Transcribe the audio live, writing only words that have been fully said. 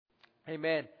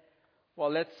Amen.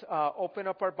 Well, let's open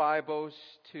up our Bibles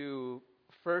to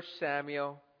 1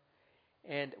 Samuel,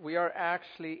 and we are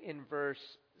actually in verse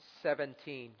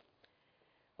 17,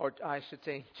 or I should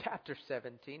say chapter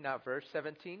 17, not verse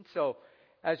 17. So,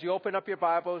 as you open up your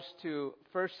Bibles to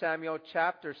 1 Samuel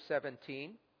chapter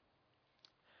 17,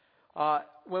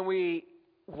 when we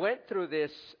went through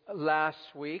this last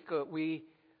week, we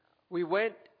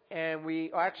went and we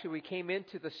came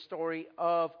into the story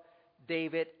of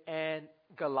David and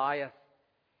Goliath.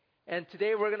 And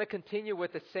today we're going to continue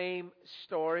with the same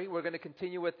story. We're going to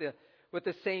continue with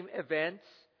the same events.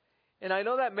 And I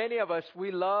know that many of us,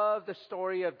 we love the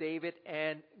story of David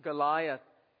and Goliath.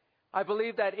 I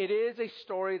believe that it is a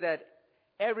story that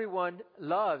everyone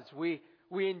loves. We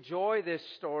enjoy this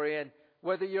story, and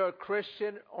whether you're a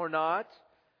Christian or not,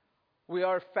 we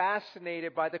are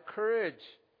fascinated by the courage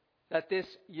that this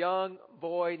young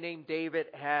boy named David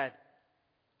had.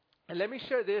 And let me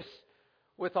share this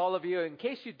with all of you. In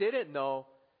case you didn't know,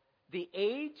 the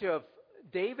age of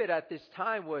David at this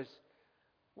time was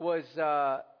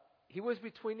he was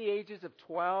between the ages of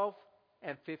 12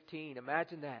 and 15.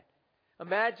 Imagine that.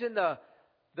 Imagine the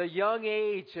young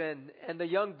age and the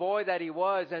young boy that he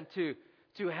was, and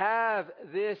to have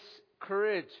this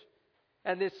courage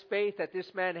and this faith that this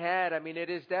man had. I mean, it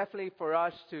is definitely for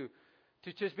us to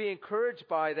just be encouraged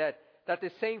by that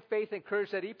the same faith and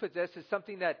courage that he possessed is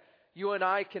something that you and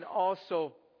I can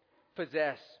also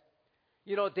possess.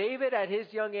 You know, David at his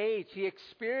young age, he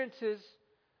experiences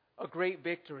a great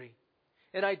victory.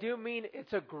 And I do mean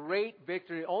it's a great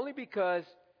victory only because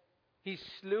he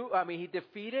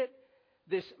defeated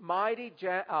this mighty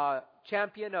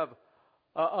champion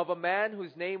of a man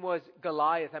whose name was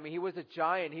Goliath. I mean, he was a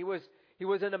giant. He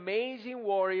was an amazing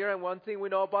warrior. And one thing we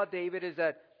know about David is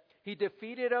that he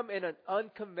defeated him in an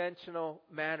unconventional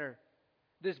manner.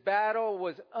 This battle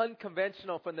was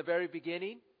unconventional from the very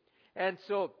beginning. And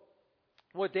so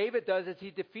what David does is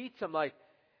he defeats him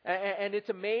and it's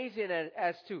amazing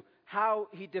as to how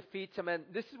he defeats him. And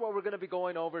this is what we're going to be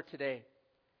going over today.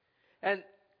 And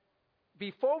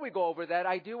before we go over that,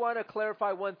 I do want to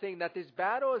clarify one thing, that this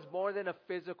battle is more than a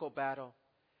physical battle.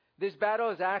 This battle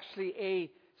is actually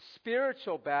a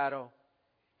spiritual battle.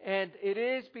 And it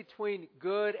is between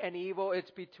good and evil. It's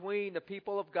between the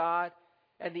people of God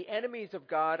and the enemies of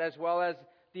God, as well as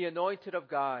the anointed of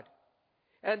God.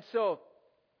 And so,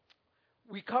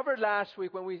 we covered last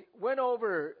week when we went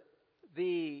over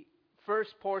the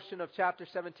first portion of chapter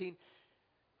 17,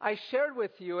 I shared with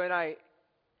you and I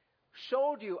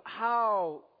showed you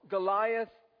how Goliath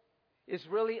is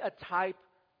really a type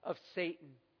of Satan.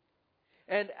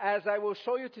 And as I will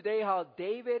show you today, how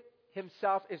David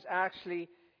himself is actually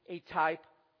a type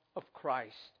of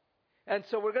Christ. And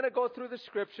so we're going to go through the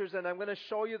scriptures, and I'm going to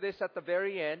show you this at the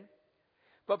very end.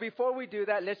 But before we do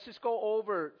that, let's just go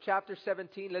over chapter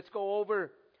 17. Let's go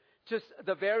over just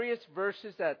the various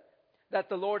verses that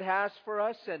the Lord has for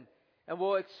us, and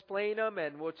we'll explain them,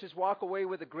 and we'll just walk away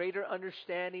with a greater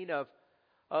understanding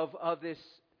of this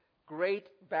great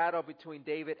battle between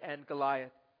David and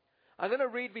Goliath. I'm going to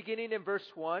read beginning in verse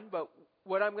 1, but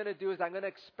what I'm going to do is I'm going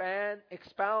to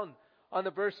expound on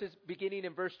the verses beginning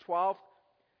in verse 12.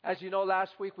 As you know,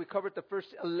 last week we covered the first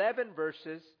 11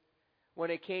 verses when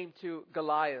it came to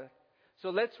Goliath. So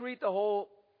let's read the whole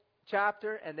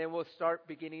chapter, and then we'll start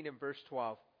beginning in verse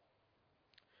 12.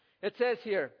 It says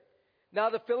here,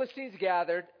 "Now the Philistines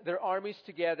gathered their armies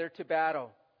together to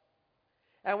battle,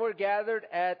 and were gathered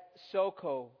at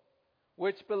Socoh,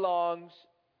 which belongs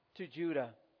to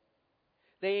Judah.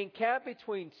 They encamped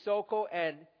between Socoh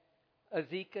and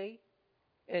Azekah,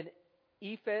 and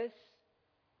Ephes,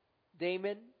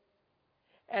 Daman,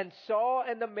 and Saul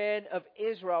and the men of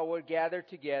Israel were gathered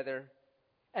together,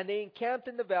 and they encamped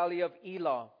in the valley of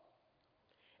Elah,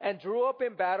 and drew up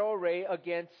in battle array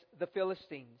against the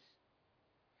Philistines.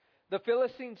 The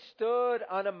Philistines stood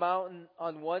on a mountain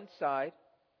on one side,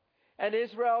 and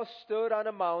Israel stood on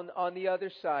a mountain on the other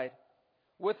side,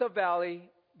 with a valley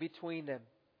between them.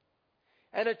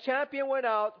 And a champion went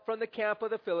out from the camp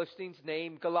of the Philistines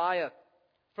named Goliath,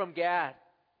 from Gath,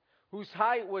 whose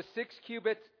height was 6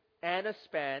 cubits and a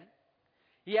span.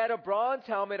 He had a bronze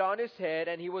helmet on his head,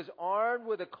 and he was armed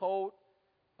with a coat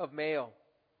of mail.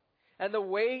 And the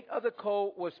weight of the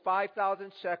coat was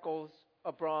 5,000 shekels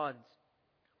of bronze.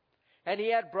 And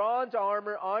he had bronze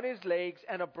armor on his legs,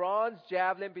 and a bronze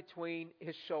javelin between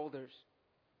his shoulders.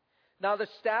 Now the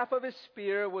staff of his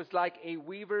spear was like a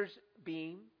weaver's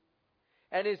beam,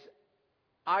 and his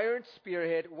iron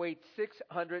spearhead weighed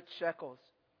 600 shekels.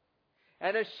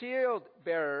 And a shield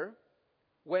bearer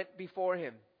went before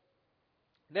him.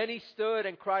 Then he stood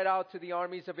and cried out to the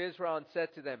armies of Israel and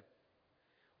said to them,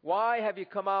 Why have you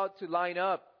come out to line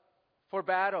up for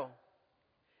battle?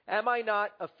 Am I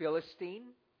not a Philistine,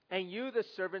 and you the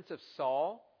servants of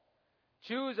Saul?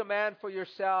 Choose a man for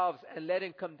yourselves and let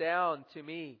him come down to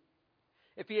me.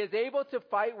 If he is able to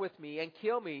fight with me and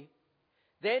kill me,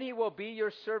 then he will be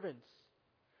your servants.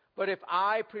 But if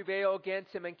I prevail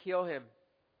against him and kill him,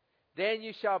 then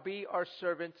you shall be our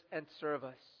servants and serve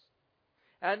us.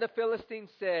 And the Philistines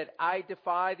said, I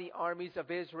defy the armies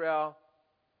of Israel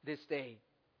this day.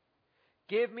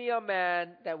 Give me a man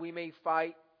that we may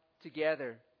fight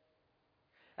together.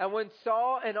 And when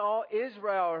Saul and all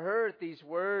Israel heard these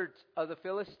words of the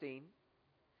Philistine,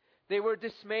 they were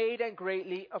dismayed and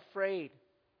greatly afraid.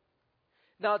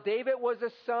 Now David was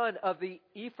a son of the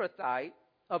Ephrathite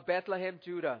of Bethlehem,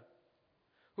 Judah,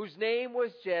 whose name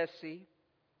was Jesse,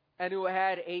 and who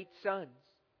had 8 sons.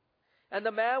 And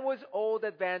the man was old,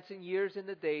 advancing years in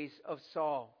the days of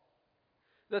Saul.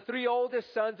 The 3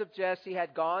 oldest sons of Jesse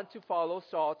had gone to follow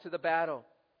Saul to the battle.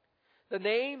 The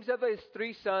names of his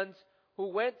 3 sons who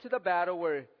went to the battle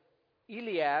were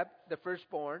Eliab, the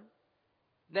firstborn,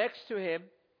 next to him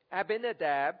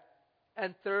Abinadab,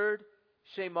 and third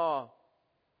Shema.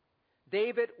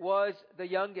 David was the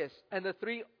youngest, and the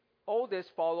 3 oldest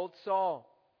followed Saul.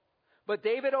 But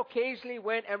David occasionally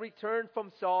went and returned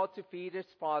from Saul to feed his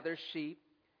father's sheep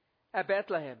at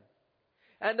Bethlehem.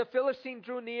 And the Philistine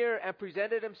drew near and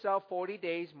presented himself 40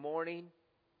 days, morning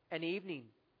and evening.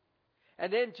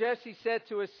 And then Jesse said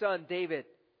to his son David,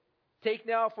 Take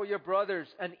now for your brothers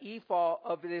an ephah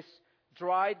of this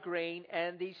dried grain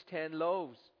and these 10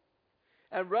 loaves,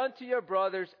 and run to your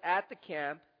brothers at the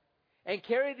camp, and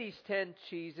carry these 10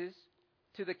 cheeses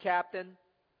to the captain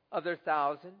of their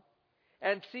 1,000,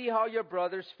 and see how your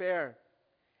brothers fare,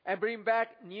 and bring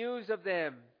back news of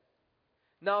them.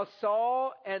 Now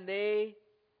Saul and they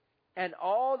and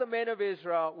all the men of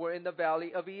Israel were in the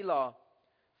valley of Elah,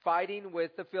 fighting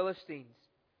with the Philistines.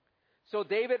 So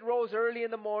David rose early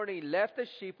in the morning, left the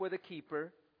sheep with a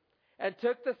keeper, and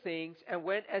took the things, and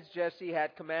went as Jesse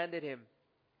had commanded him.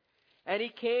 And he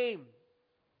came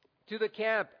to the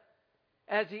camp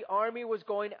as the army was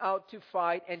going out to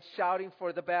fight and shouting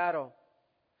for the battle.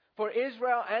 For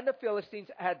Israel and the Philistines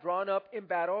had drawn up in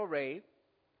battle array,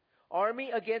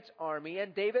 army against army,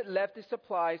 and David left his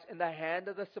supplies in the hand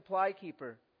of the supply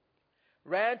keeper,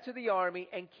 ran to the army,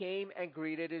 and came and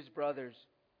greeted his brothers.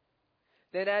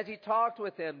 Then as he talked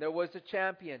with them, there was a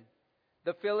champion,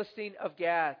 the Philistine of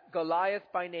Gath, Goliath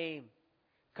by name,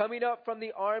 coming up from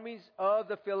the armies of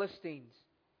the Philistines.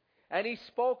 And he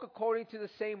spoke according to the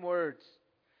same words.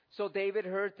 So David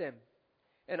heard them.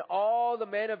 And all the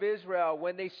men of Israel,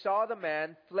 when they saw the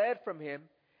man, fled from him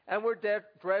and were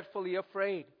dreadfully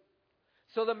afraid.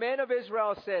 So the men of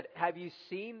Israel said, Have you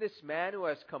seen this man who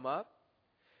has come up?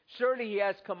 Surely he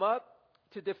has come up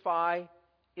to defy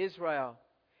Israel.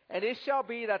 And it shall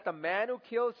be that the man who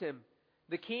kills him,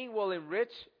 the king will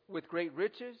enrich with great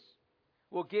riches,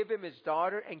 will give him his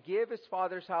daughter, and give his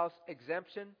father's house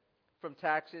exemption from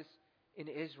taxes in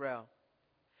Israel.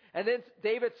 And then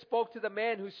David spoke to the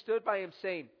man who stood by him,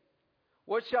 saying,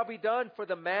 What shall be done for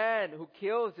the man who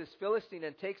kills this Philistine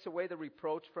and takes away the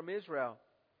reproach from Israel?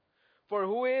 For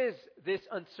who is this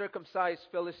uncircumcised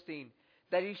Philistine,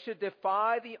 that he should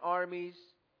defy the armies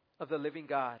of the living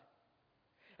God?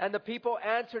 And the people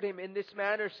answered him in this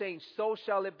manner, saying, So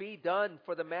shall it be done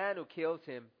for the man who kills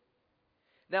him.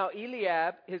 Now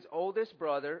Eliab, his oldest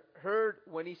brother, heard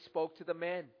when he spoke to the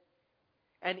men.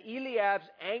 And Eliab's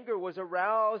anger was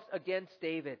aroused against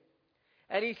David.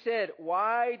 And he said,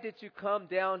 Why did you come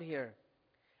down here?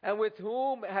 And with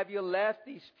whom have you left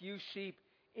these few sheep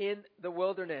in the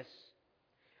wilderness?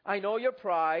 I know your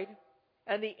pride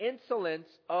and the insolence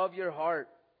of your heart,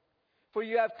 for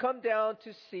you have come down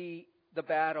to see the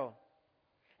battle.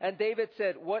 And David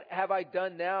said, What have I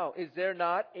done now? Is there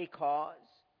not a cause?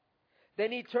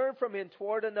 Then he turned from him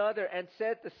toward another and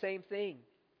said the same thing.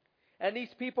 And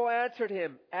these people answered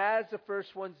him as the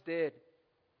first ones did.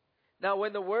 Now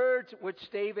when the words which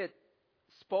David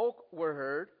spoke were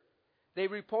heard, they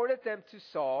reported them to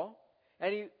Saul,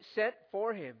 and he sent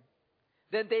for him.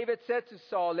 Then David said to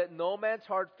Saul, Let no man's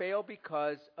heart fail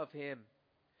because of him.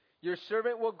 Your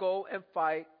servant will go and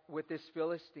fight with this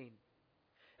Philistine.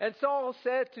 And Saul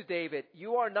said to David,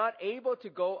 You are not able to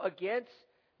go against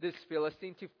this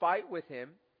Philistine to fight with him,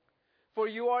 for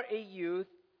you are a youth,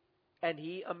 and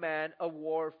he a man of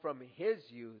war from his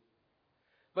youth.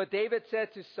 But David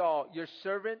said to Saul, Your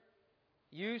servant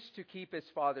used to keep his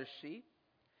father's sheep.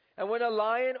 And when a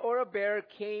lion or a bear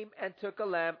came and took a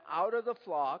lamb out of the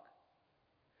flock,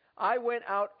 I went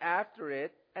out after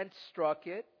it and struck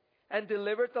it and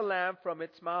delivered the lamb from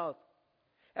its mouth.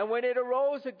 And when it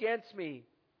arose against me,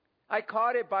 I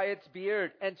caught it by its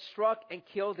beard and struck and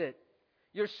killed it.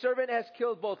 Your servant has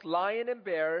killed both lion and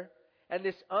bear, and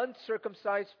this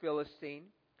uncircumcised Philistine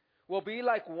will be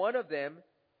like one of them,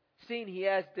 seeing he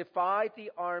has defied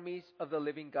the armies of the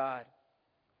living God.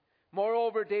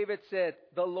 Moreover, David said,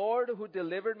 the Lord who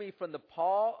delivered me from the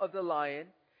paw of the lion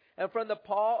and from the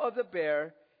paw of the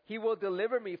bear, he will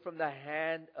deliver me from the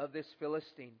hand of this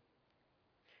Philistine.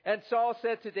 And Saul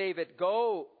said to David,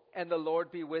 go, and the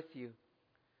Lord be with you.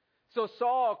 So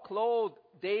Saul clothed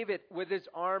David with his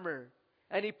armor,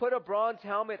 and he put a bronze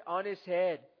helmet on his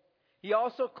head. He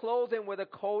also clothed him with a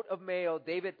coat of mail.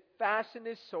 David fastened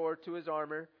his sword to his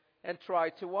armor and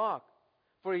tried to walk,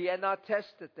 for he had not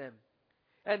tested them.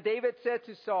 And David said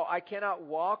to Saul, I cannot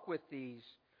walk with these,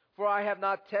 for I have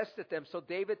not tested them. So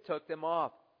David took them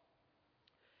off.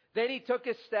 Then he took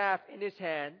his staff in his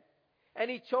hand,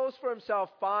 and he chose for himself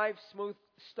 5 smooth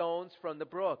stones from the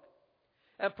brook,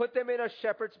 and put them in a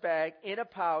shepherd's bag in a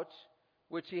pouch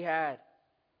which he had.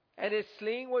 And his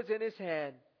sling was in his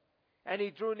hand. And he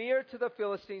drew near to the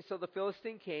Philistine. So the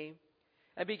Philistine came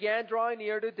and began drawing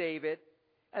near to David.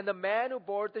 And the man who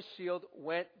bore the shield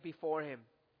went before him.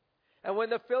 And when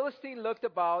the Philistine looked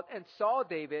about and saw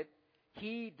David,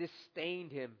 he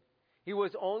disdained him. He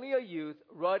was only a youth,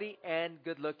 ruddy and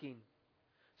good-looking.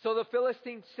 So the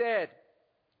Philistine said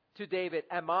to David,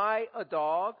 am I a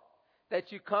dog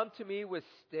that you come to me with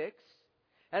sticks?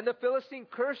 And the Philistine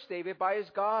cursed David by his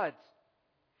gods.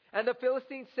 And the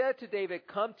Philistine said to David,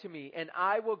 come to me, and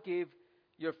I will give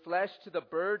your flesh to the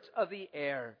birds of the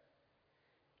air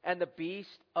and the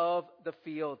beasts of the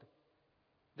field.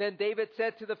 Then David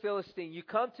said to the Philistine, you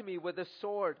come to me with a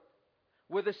sword,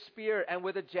 with a spear, and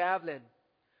with a javelin.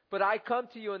 But I come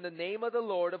to you in the name of the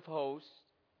Lord of hosts,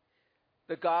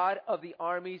 the God of the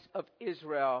armies of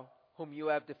Israel, whom you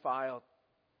have defiled.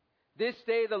 This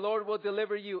day the Lord will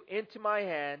deliver you into my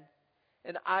hand,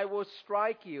 and I will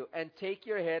strike you and take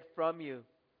your head from you.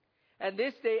 And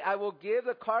this day I will give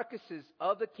the carcasses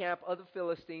of the camp of the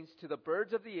Philistines to the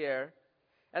birds of the air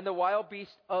and the wild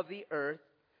beasts of the earth,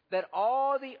 that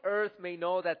all the earth may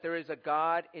know that there is a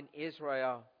God in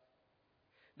Israel.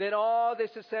 Then all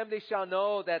this assembly shall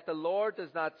know that the Lord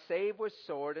does not save with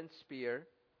sword and spear,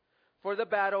 for the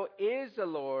battle is the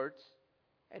Lord's,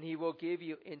 and he will give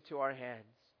you into our hands.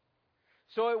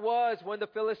 So it was, when the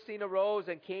Philistine arose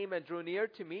and came and drew near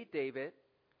to meet David,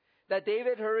 that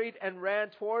David hurried and ran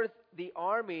toward the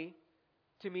army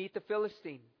to meet the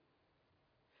Philistine.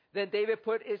 Then David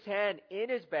put his hand in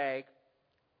his bag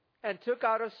and took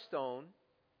out a stone,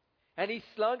 and he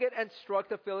slung it and struck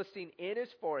the Philistine in his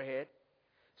forehead,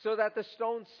 so that the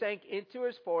stone sank into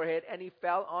his forehead, and he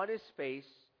fell on his face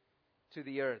to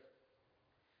the earth.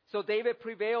 So David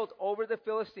prevailed over the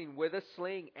Philistine with a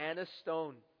sling and a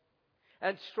stone,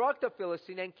 and struck the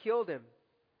Philistine and killed him.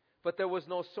 But there was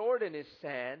no sword in his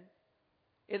hand,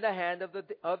 in the hand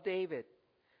of David.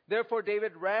 Therefore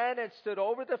David ran and stood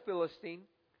over the Philistine,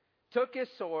 took his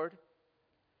sword,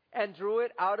 and drew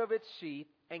it out of its sheath,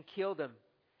 and killed him,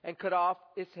 and cut off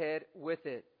his head with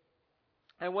it.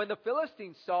 And when the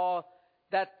Philistines saw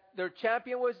that their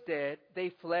champion was dead,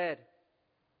 they fled.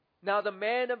 Now the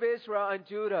men of Israel and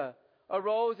Judah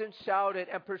arose and shouted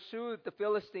and pursued the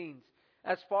Philistines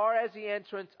as far as the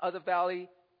entrance of the valley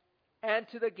and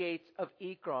to the gates of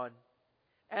Ekron.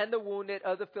 And the wounded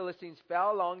of the Philistines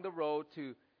fell along the road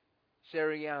to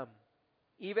Shaaraim,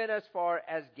 even as far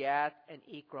as Gath and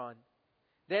Ekron.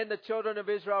 Then the children of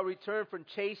Israel returned from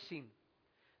chasing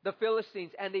the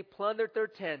Philistines, and they plundered their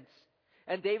tents.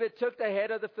 And David took the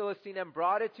head of the Philistine and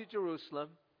brought it to Jerusalem,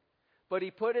 but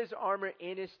he put his armor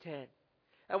in his tent.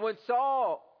 And when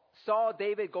Saul saw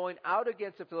David going out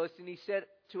against the Philistine, he said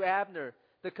to Abner,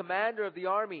 the commander of the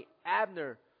army,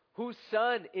 Abner, whose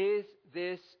son is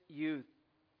this youth?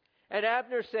 And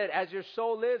Abner said, as your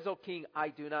soul lives, O king, I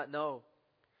do not know.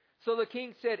 So the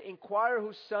king said, inquire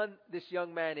whose son this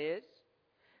young man is.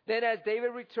 Then as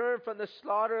David returned from the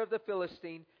slaughter of the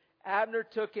Philistine, Abner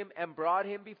took him and brought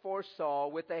him before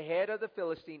Saul with the head of the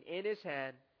Philistine in his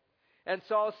hand. And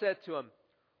Saul said to him,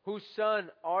 whose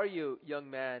son are you, young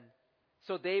man?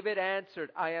 So David answered,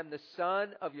 I am the son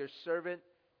of your servant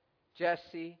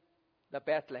Jesse the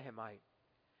Bethlehemite.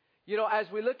 You know, as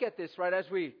we look at this, right, as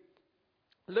we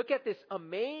look at this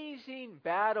amazing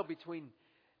battle between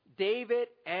David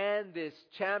and this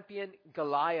champion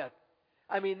Goliath,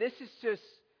 I mean, this is just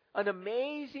an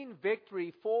amazing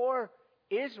victory for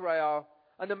Israel,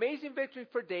 an amazing victory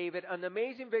for David, an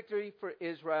amazing victory for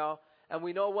Israel. And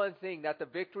we know one thing, that the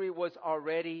victory was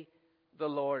already the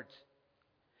Lord's.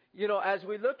 You know, as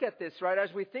we look at this, right,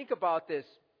 as we think about this,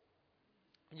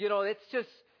 you know, it's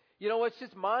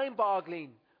just mind-boggling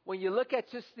when you look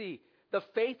at just the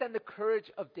faith and the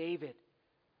courage of David.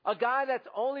 A guy that's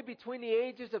only between the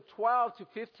ages of 12 to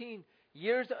 15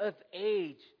 years of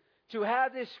age, to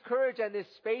have this courage and this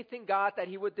faith in God that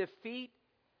he would defeat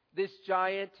this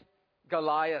giant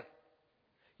Goliath.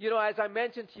 You know, as I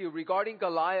mentioned to you regarding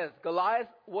Goliath, Goliath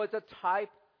was a type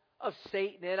of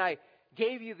Satan, and I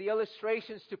gave you the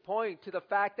illustrations to point to the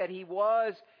fact that he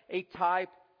was a type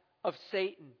of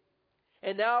Satan.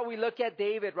 And now we look at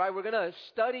David, right? We're going to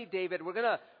study David. We're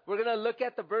going to look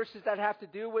at the verses that have to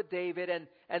do with David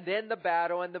and then the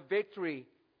battle and the victory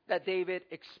that David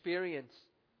experienced.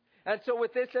 And so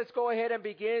with this, let's go ahead and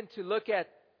begin to look at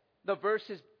the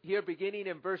verses here beginning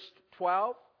in verse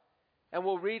 12. And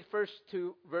we'll read first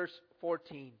to verse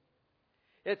 14.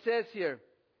 It says here,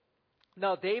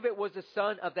 "Now David was the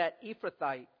son of that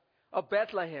Ephrathite of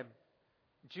Bethlehem,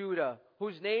 Judah,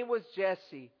 whose name was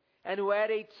Jesse, and who had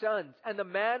 8 sons. And the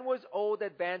man was old,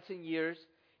 advanced in years,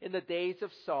 in the days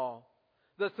of Saul.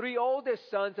 The 3 oldest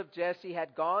sons of Jesse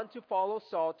had gone to follow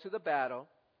Saul to the battle.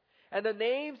 And the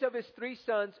names of his 3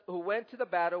 sons who went to the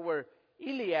battle were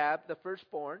Eliab, the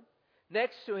firstborn,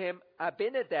 next to him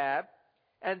Abinadab,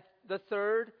 and the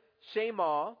third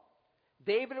Shema.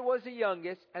 David was the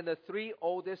youngest, and the 3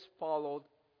 oldest followed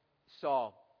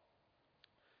Saul."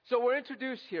 So we're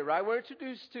introduced here, right? We're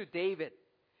introduced to David.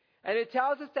 And it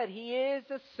tells us that he is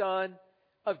the son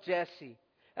of Jesse.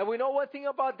 And we know one thing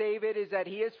about David is that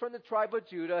he is from the tribe of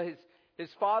Judah.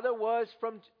 His father was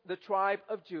from the tribe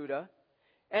of Judah.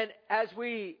 And as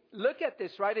we look at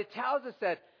this, right, it tells us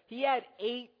that he had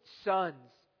 8 sons.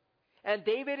 And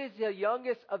David is the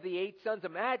youngest of the 8 sons.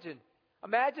 Imagine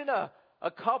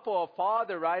a couple, a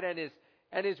father, right,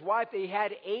 and his wife. They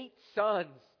had 8 sons.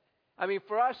 I mean,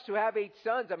 for us to have 8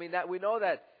 sons, I mean, that we know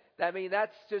that. I mean,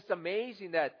 that's just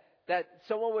amazing that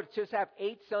someone would just have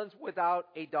 8 sons without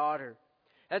a daughter.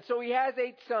 And so he has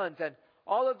 8 sons, and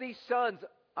all of these sons,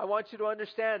 I want you to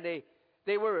understand,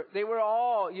 they were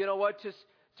all, you know what,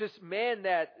 just men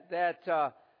that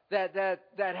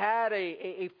had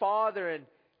a father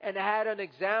and had an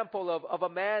example of a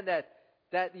man that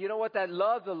you know what, that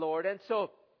loved the Lord. And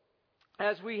so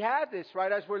as we have this,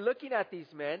 right, as we're looking at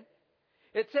these men,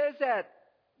 it says that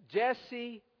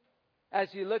Jesse,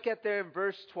 as you look at there in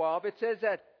verse 12, it says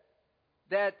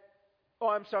in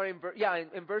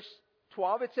verse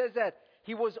 12 it says that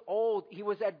he was old, he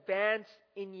was advanced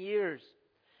in years.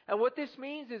 And what this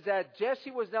means is that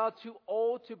Jesse was now too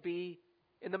old to be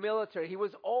in the military. He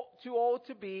was too old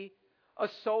to be a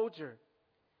soldier.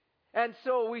 And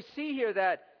so we see here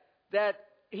that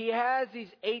he has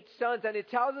these 8 sons, and it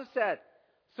tells us that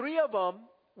 3 of them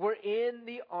were in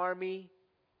the army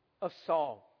of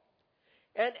Saul.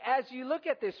 And as you look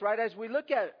at this, right, as we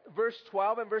look at verse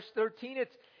 12 and verse 13,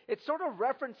 it's sort of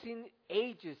referencing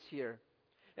ages here.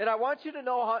 And I want you to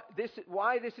know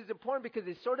why this is important, because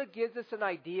it sort of gives us an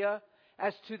idea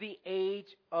as to the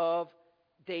age of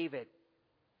David.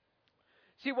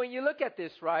 See, when you look at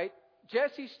this, right,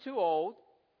 Jesse's too old.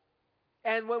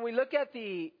 And when we look at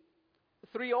the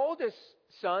 3 oldest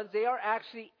sons, they are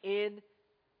actually in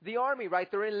the army,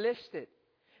 right? They're enlisted.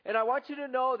 And I want you to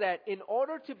know that in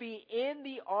order to be in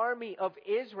the army of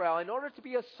Israel, in order to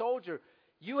be a soldier,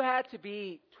 you had to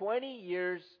be 20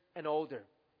 years and older.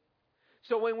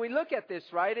 So when we look at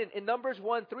this, right, in Numbers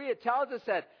 1:3, it tells us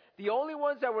that the only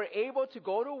ones that were able to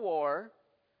go to war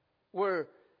were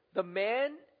the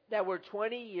men that were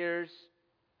 20 years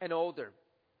and older.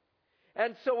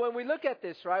 And so when we look at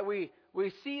this, right, we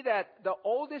see that the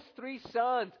oldest 3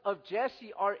 sons of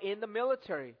Jesse are in the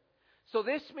military. So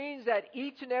this means that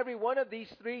each and every one of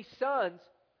these 3 sons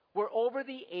were over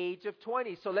the age of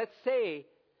 20. So let's say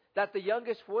that the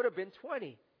youngest would have been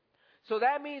 20. So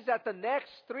that means that the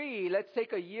next 3, let's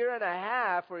take a year and a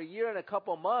half or a year and a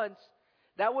couple months,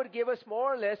 that would give us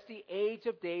more or less the age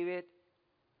of David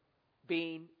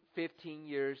being 15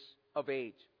 years of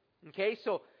age. Okay,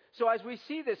 so as we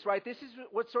see this, right, this is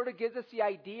what sort of gives us the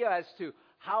idea as to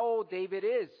how old David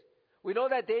is. We know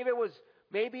that David was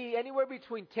maybe anywhere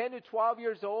between 10 to 12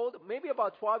 years old, maybe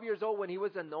about 12 years old when he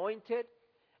was anointed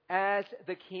as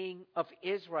the king of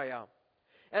Israel.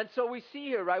 And so we see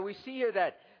here, right, we see here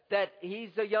that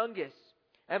he's the youngest.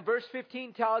 And verse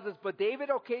 15 tells us, "But David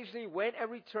occasionally went and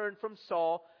returned from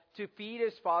Saul to feed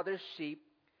his father's sheep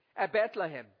at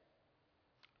Bethlehem."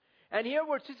 And here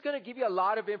we're just going to give you a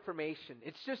lot of information.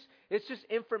 It's just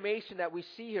information that we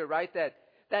see here, right?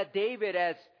 That David,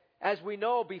 as we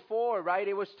know before, right,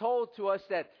 it was told to us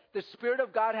that the Spirit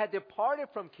of God had departed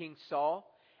from King Saul,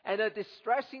 and a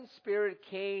distressing spirit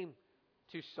came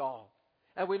to Saul.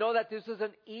 And we know that this was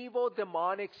an evil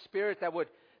demonic spirit that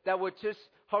would just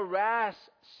harass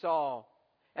Saul.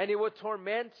 and it would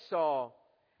torment Saul.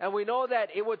 And we know that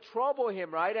it would trouble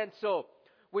him, right? And so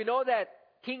we know that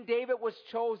King David was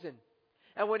chosen.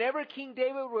 And whenever King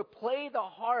David would play the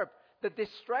harp, the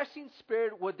distressing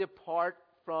spirit would depart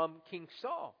from King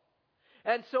Saul.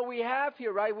 And so we have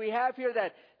here, right? We have here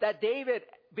that David,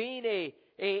 being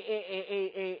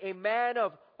a man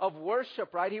of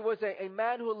worship, right? He was a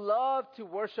man who loved to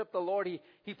worship the Lord.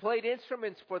 He played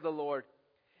instruments for the Lord.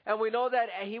 And we know that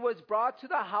he was brought to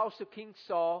the house of King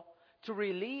Saul to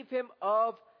relieve him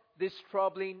of this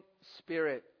troubling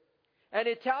spirit. And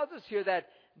it tells us here that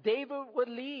David would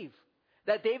leave.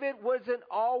 That David wasn't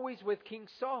always with King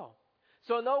Saul.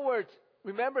 So in other words,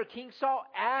 remember, King Saul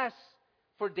asked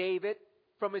for David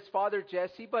from his father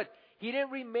Jesse, but he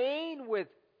didn't remain with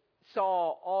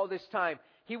Saul all this time.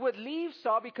 He would leave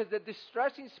Saul because the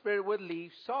distressing spirit would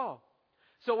leave Saul.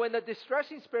 So when the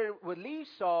distressing spirit would leave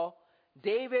Saul,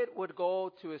 David would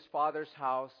go to his father's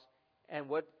house, and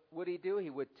what would he do? He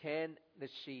would tend the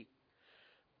sheep.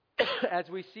 As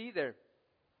we see there,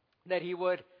 that he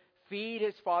would feed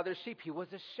his father's sheep. He was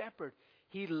a shepherd.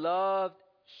 He loved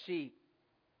sheep.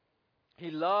 He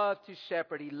loved to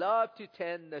shepherd. He loved to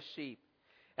tend the sheep.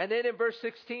 And then in verse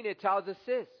 16 it tells us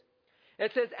this.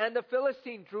 It says, "And the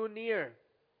Philistine drew near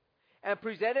and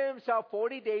presented himself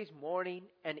 40 days morning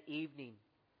and evening."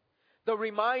 The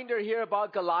reminder here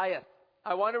about Goliath.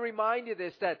 I want to remind you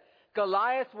this, that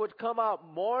Goliath would come out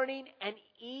morning and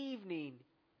evening,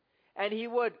 and he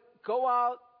would go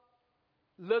out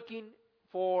looking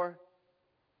for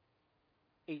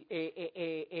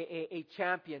a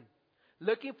champion.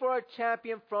 Looking for a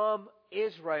champion from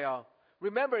Israel.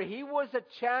 Remember, he was a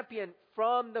champion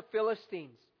from the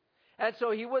Philistines. And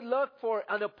so he would look for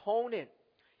an opponent.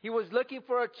 He was looking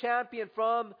for a champion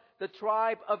from the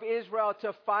tribe of Israel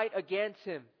to fight against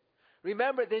him.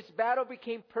 Remember, this battle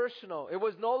became personal. It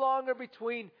was no longer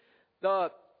between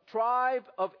the tribe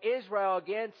of Israel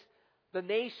against the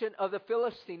nation of the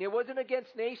Philistine. It wasn't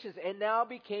against nations. It now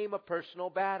became a personal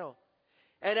battle.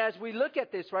 And as we look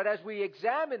at this, right, as we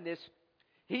examine this,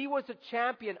 he was a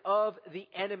champion of the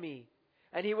enemy.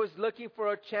 And he was looking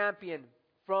for a champion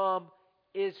from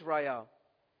Israel.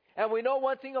 And we know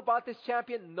one thing about this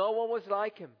champion: no one was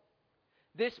like him.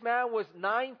 This man was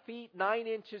 9 feet 9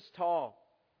 inches tall.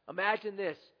 Imagine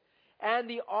this. And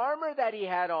the armor that he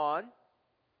had on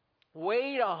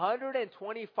weighed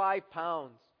 125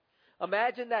 pounds.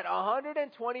 Imagine that,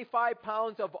 125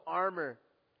 pounds of armor.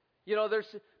 You know,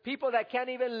 there's people that can't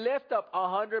even lift up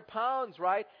 100 pounds,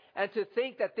 right? And to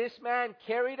think that this man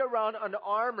carried around an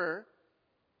armor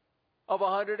of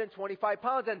 125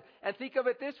 pounds. And think of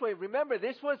it this way. Remember,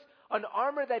 this was an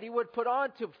armor that he would put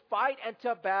on to fight and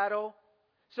to battle.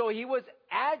 So he was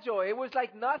agile. It was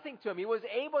like nothing to him. He was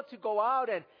able to go out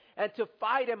and to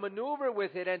fight and maneuver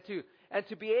with it, and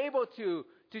to be able to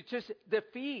just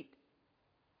defeat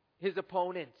his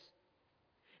opponents.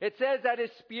 It says that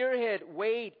his spearhead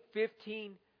weighed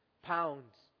 15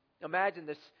 pounds. Imagine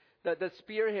this. The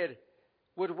spearhead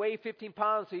would weigh 15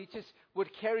 pounds, so he just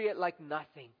would carry it like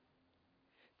nothing.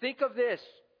 Think of this.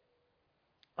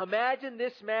 Imagine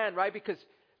this man, right? Because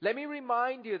let me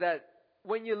remind you that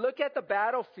when you look at the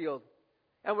battlefield,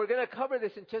 and we're going to cover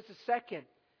this in just a second,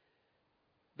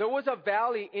 there was a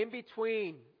valley in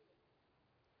between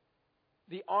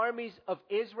the armies of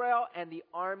Israel and the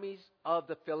armies of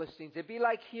the Philistines. It'd be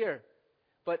like here,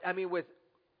 but I mean with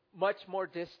much more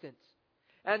distance.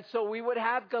 And so we would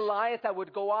have Goliath that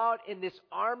would go out in this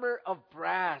armor of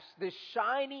brass, this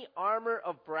shiny armor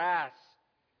of brass.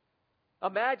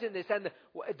 Imagine this. And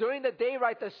during the day,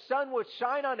 right, the sun would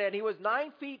shine on it. And he was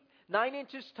 9 feet 9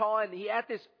 inches tall, and he had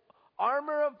this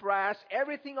armor of brass.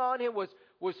 Everything on him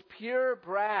was pure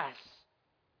brass.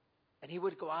 And he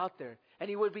would go out there, and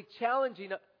he would be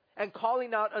challenging and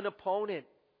calling out an opponent.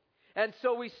 And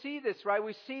so we see this, right?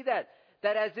 We see that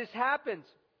as this happens,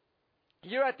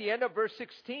 here at the end of verse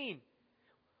 16,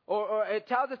 or it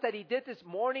tells us that he did this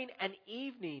morning and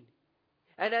evening.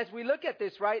 And as we look at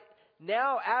this, right,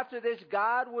 now after this,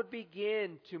 God would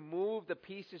begin to move the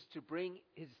pieces to bring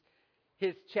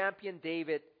his champion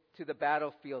David to the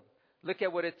battlefield. Look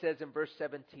at what it says in verse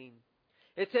 17.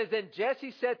 It says, "Then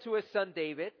Jesse said to his son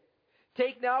David,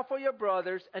 'Take now for your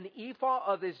brothers an ephah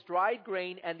of this dried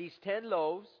grain and these 10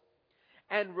 loaves,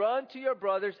 and run to your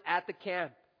brothers at the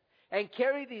camp, and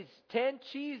carry these 10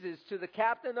 cheeses to the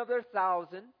captain of their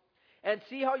 1,000, and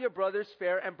see how your brothers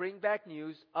fare, and bring back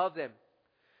news of them.'"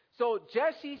 So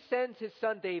Jesse sends his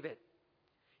son David.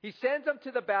 He sends him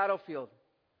to the battlefield.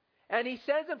 And he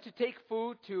sends him to take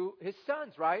food to his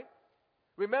sons, right?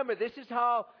 Remember, this is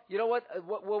how, you know what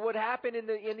would happen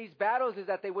in these battles is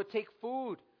that they would take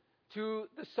food to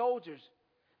the soldiers.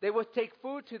 They would take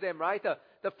food to them, right?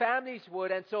 The families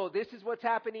would. And so this is what's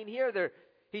happening here.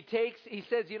 He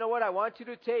says, you know what? I want you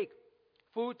to take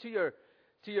food to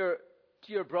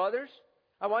your brothers.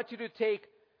 I want you to take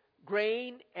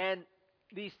grain and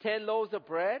these 10 loaves of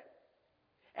bread.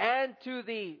 And to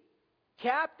the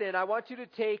captain, I want you to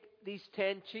take these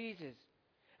 10 cheeses.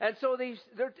 And so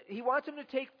he wants them to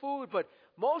take food, but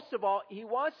most of all, he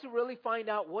wants to really find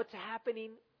out what's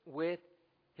happening with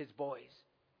his boys.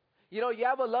 You know, you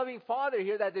have a loving father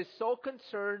here that is so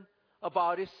concerned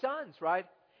about his sons, right?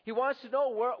 He wants to know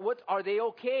what are they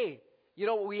okay? You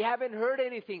know, we haven't heard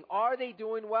anything. Are they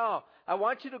doing well? I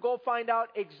want you to go find out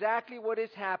exactly what is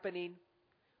happening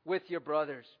with your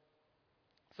brothers.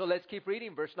 So let's keep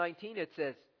reading. Verse 19, it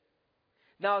says,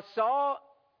 Now Saul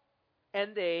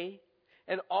and they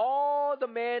and all the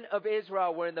men of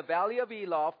Israel were in the valley of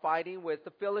Elah fighting with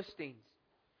the Philistines.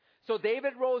 So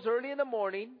David rose early in the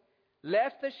morning,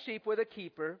 left the sheep with a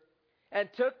keeper, and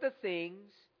took the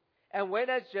things, and went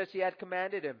as Jesse had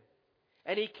commanded him.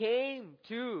 And he came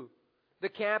to the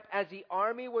camp as the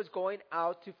army was going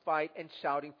out to fight and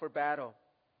shouting for battle.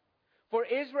 For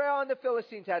Israel and the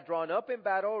Philistines had drawn up in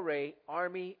battle array,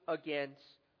 army against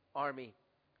army.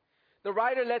 The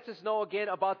writer lets us know again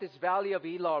about this valley of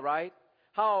Elah, right?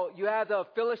 How you have the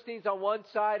Philistines on one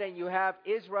side and you have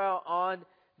Israel on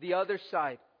the other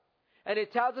side. And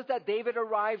it tells us that David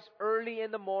arrives early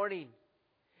in the morning.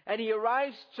 And he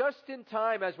arrives just in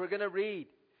time, as we're going to read,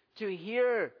 to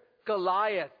hear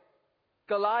Goliath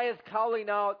calling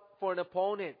out for an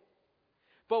opponent.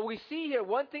 But we see here,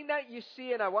 one thing that you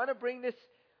see, and I want to bring this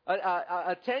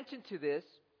attention to this,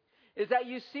 is that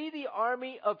you see the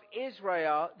army of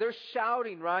Israel, they're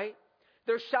shouting, right?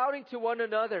 They're shouting to one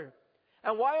another.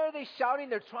 And why are they shouting?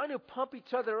 They're trying to pump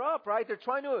each other up, right? They're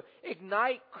trying to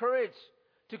ignite courage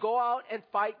to go out and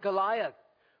fight Goliath.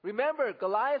 Remember,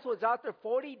 Goliath was out there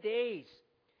 40 days.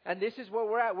 And this is where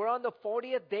we're at. We're on the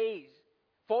 40th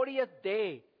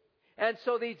day. And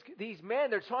so these men,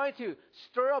 they're trying to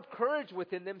stir up courage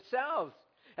within themselves.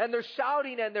 And they're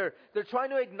shouting and they're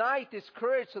trying to ignite this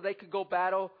courage so they could go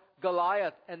battle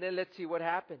Goliath. And then let's see what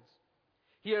happens.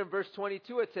 Here in verse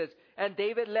 22 it says, And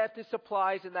David left his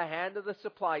supplies in the hand of the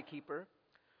supply keeper,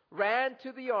 ran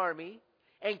to the army,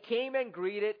 and came and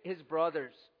greeted his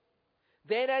brothers.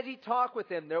 Then as he talked with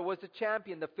them, there was a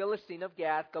champion, the Philistine of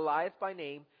Gath, Goliath by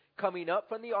name, coming up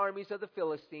from the armies of the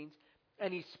Philistines,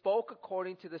 and he spoke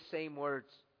according to the same words.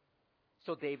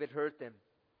 So David heard them.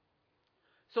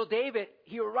 So David,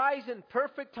 he arrives in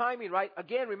perfect timing, right?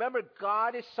 Again, remember,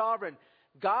 God is sovereign.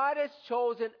 God has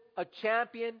chosen a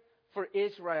champion for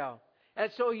Israel.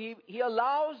 And so he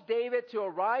allows David to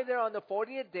arrive there on the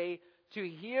 40th day to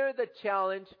hear the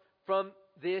challenge from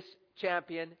this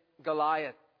champion,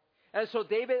 Goliath. And so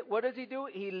David, what does he do?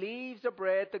 He leaves the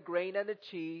bread, the grain, and the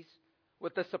cheese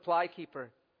with the supply keeper.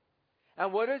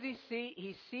 And what does he see?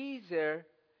 He sees there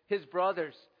his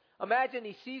brothers. Imagine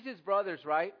he sees his brothers,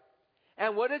 right?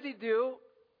 And what does he do?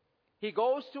 He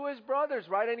goes to his brothers,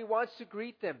 right? And he wants to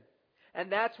greet them. And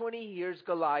that's when he hears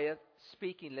Goliath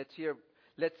speaking.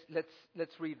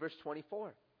 Let's read verse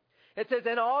 24. It says,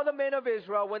 And all the men of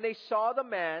Israel, when they saw the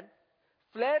man,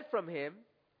 fled from him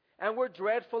and were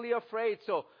dreadfully afraid.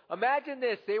 So imagine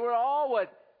this. They were all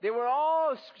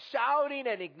shouting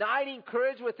and igniting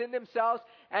courage within themselves.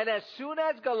 And as soon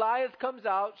as Goliath comes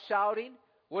out shouting,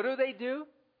 what do?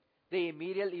 They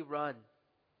immediately run.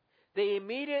 They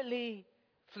immediately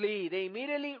flee. They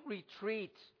immediately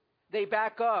retreat. They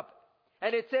back up.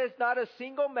 And it says not a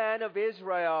single man of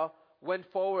Israel went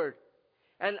forward.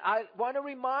 And I want to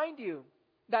remind you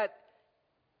that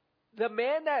the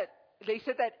man that they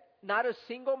said that not a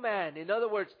single man, in other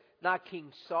words, not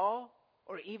King Saul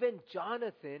or even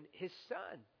Jonathan, his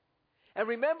son. And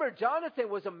remember, Jonathan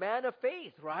was a man of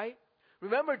faith, right?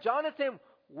 Remember, Jonathan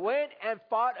went and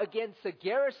fought against the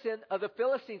garrison of the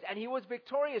Philistines, and he was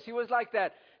victorious. He was like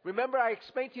that. Remember, I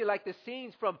explained to you like the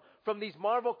scenes from these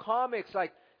Marvel comics,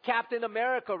 like Captain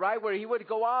America, right? Where he would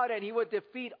go out and he would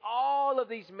defeat all of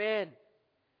these men.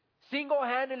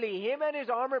 Single-handedly, him and his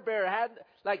armor bearer had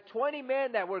like 20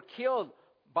 men that were killed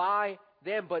by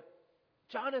them. But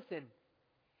Jonathan,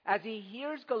 as he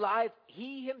hears Goliath,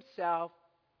 he himself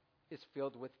is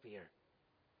filled with fear.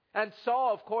 And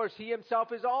Saul, of course, he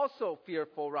himself is also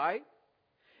fearful, right?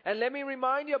 And let me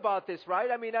remind you about this, right?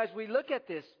 I mean, as we look at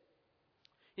this,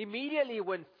 immediately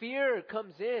when fear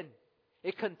comes in,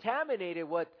 it contaminated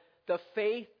the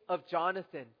faith of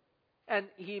Jonathan. And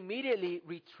he immediately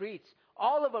retreats.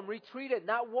 All of them retreated.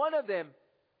 Not one of them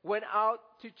went out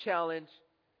to challenge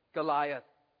Goliath.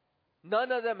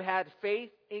 None of them had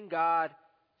faith in God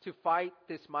to fight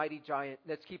this mighty giant.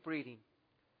 Let's keep reading.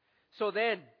 So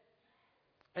then,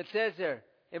 it says there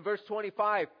in verse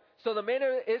 25, so the men of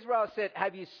Israel said,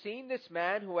 have you seen this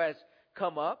man who has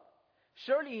come up?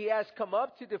 Surely he has come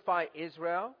up to defy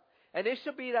Israel. And it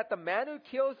shall be that the man who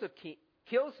kills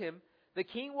him, the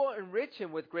king will enrich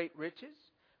him with great riches,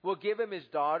 will give him his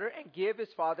daughter, and give his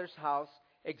father's house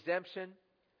exemption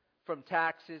from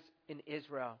taxes in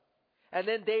Israel. And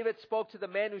then David spoke to the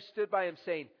man who stood by him,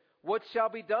 saying, what shall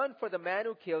be done for the man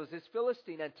who kills this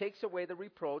Philistine and takes away the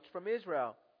reproach from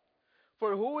Israel?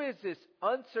 For who is this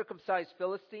uncircumcised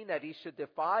Philistine that he should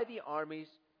defy the armies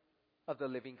of the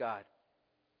living God?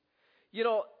 You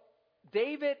know,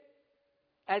 David,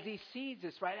 as he sees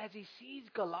this, right, as he sees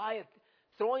Goliath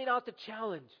throwing out the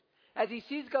challenge, as he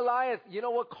sees Goliath, you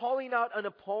know what, calling out an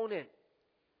opponent,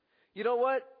 you know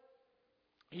what?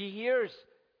 He hears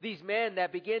these men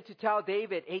that begin to tell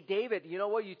David, hey, David, you know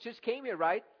what, you just came here,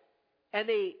 right? And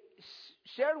they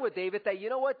shared with David that, you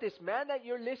know what, this man that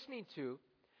you're listening to,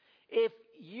 if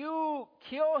you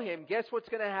kill him, guess what's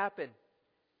going to happen?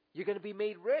 You're going to be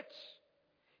made rich.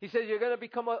 He says you're going to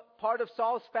become a part of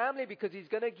Saul's family because he's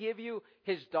going to give you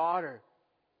his daughter.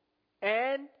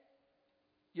 And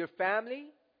your family,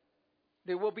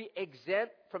 they will be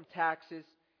exempt from taxes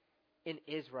in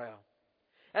Israel.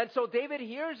 And so David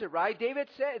hears it, right? David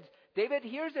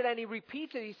hears it and he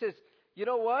repeats it. He says, you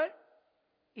know what?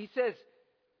 He says,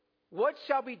 what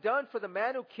shall be done for the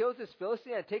man who kills this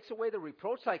Philistine and takes away the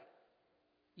reproach? Like,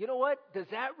 you know what? Does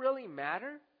that really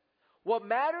matter? What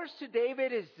matters to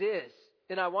David is this,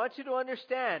 and I want you to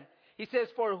understand. He says,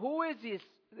 for who is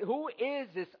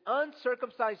this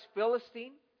uncircumcised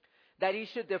Philistine that he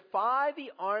should defy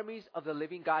the armies of the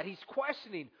living God? He's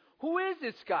questioning, who is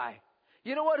this guy?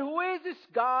 You know what? Who is this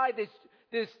guy,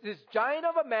 this giant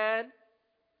of a man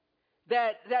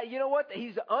that you know what?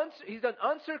 He's an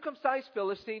uncircumcised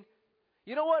Philistine.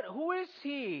 You know what? Who is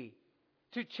he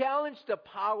to challenge the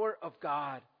power of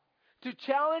God, to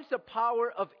challenge the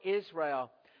power of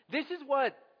Israel? This is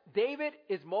what David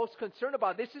is most concerned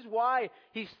about. This is why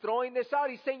he's throwing this out.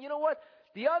 He's saying, you know what?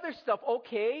 The other stuff,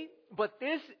 okay, but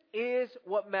this is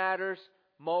what matters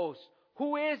most.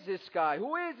 Who is this guy?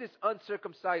 Who is this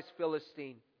uncircumcised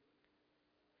Philistine?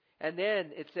 And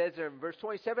then it says there in verse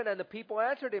 27, and the people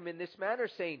answered him in this manner,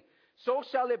 saying, so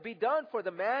shall it be done for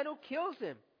the man who kills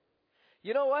him.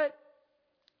 You know what?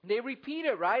 They repeat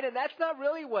it, right? And that's not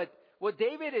really what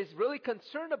David is really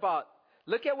concerned about.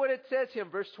 Look at what it says here in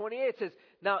verse 28. It says,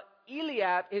 now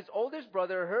Eliab, his oldest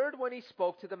brother, heard when he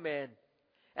spoke to the men.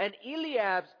 And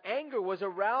Eliab's anger was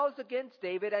aroused against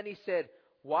David, and he said,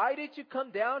 why did you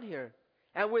come down here?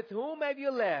 And with whom have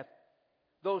you left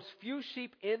those few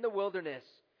sheep in the wilderness?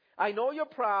 I know your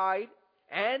pride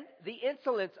and the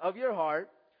insolence of your heart,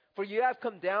 for you have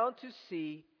come down to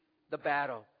see the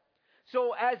battle.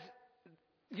 So as,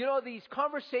 you know, these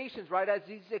conversations, right, as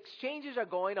these exchanges are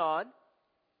going on,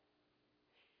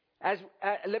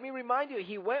 let me remind you,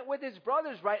 he went with his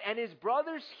brothers, right, and his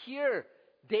brothers hear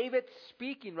David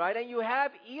speaking, right, and you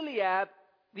have Eliab,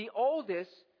 the oldest,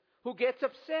 who gets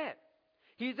upset.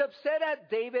 He's upset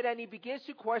at David, and he begins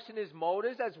to question his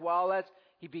motives as well as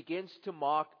he begins to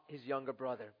mock his younger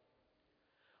brother.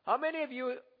 How many of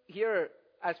you here,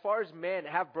 as far as men,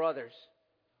 have brothers?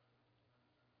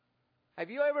 Have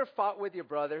you ever fought with your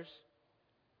brothers?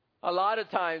 A lot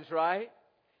of times, right?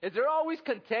 Is there always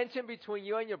contention between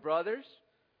you and your brothers?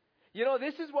 You know,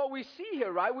 this is what we see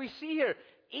here, right? We see here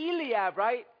Eliab,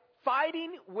 right,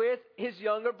 fighting with his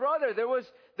younger brother. There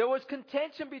was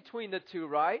contention between the two,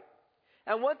 right?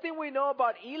 And one thing we know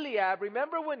about Eliab,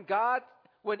 remember when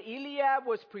Eliab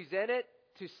was presented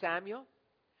to Samuel?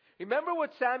 Remember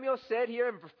what Samuel said here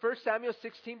in 1 Samuel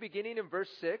 16, beginning in verse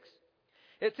 6?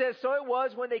 It says, so it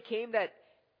was when they came that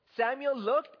Samuel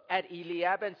looked at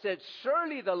Eliab and said,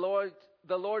 surely the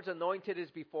Lord's anointed is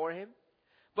before him.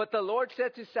 But the Lord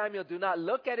said to Samuel, do not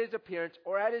look at his appearance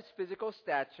or at his physical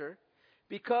stature,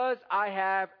 because I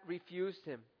have refused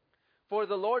him. For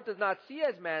the Lord does not see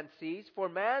as man sees, for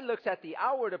man looks at the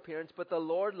outward appearance, but the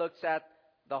Lord looks at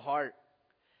the heart.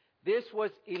 This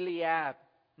was Eliab.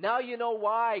 Now you know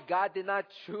why God did not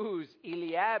choose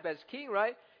Eliab as king,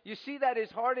 right? You see that his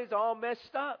heart is all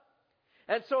messed up.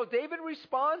 And so David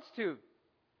responds to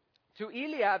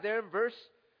Eliab there in verse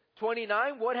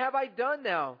 29, what have I done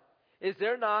now? Is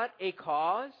there not a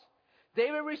cause?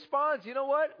 David responds, you know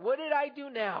what? What did I do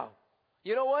now?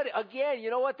 You know what? Again, you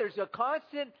know what? There's a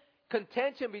constant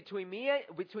contention between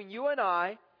you and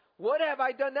I. What have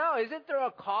I done now? Isn't there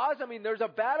a cause? I mean, there's a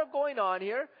battle going on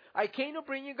here. I came to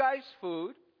bring you guys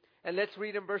food. And let's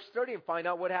read in verse 30 and find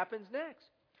out what happens next.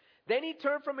 Then he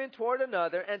turned from him toward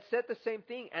another and said the same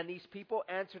thing. And these people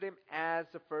answered him as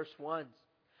the first ones.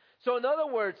 So in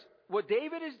other words, what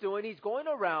David is doing, he's going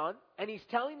around and he's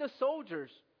telling the soldiers,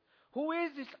 who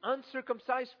is this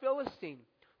uncircumcised Philistine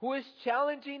who is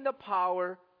challenging the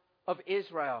power of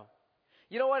Israel?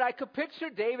 You know what? I could picture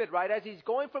David, right, as he's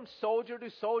going from soldier to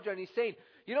soldier and he's saying,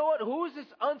 you know what? Who is this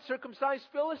uncircumcised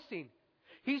Philistine?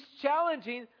 He's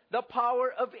challenging the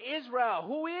power of Israel.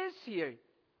 Who is he?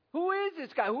 Who is this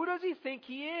guy? Who does he think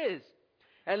he is?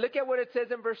 And look at what it says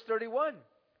in verse 31.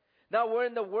 Now,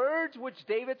 when the words which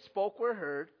David spoke were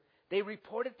heard, they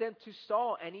reported them to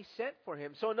Saul, and he sent for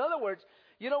him. So in other words,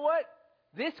 you know what?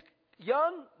 This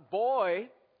young boy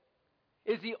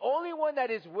is the only one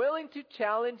that is willing to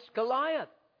challenge Goliath.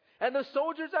 And the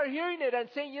soldiers are hearing it and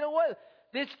saying, you know what?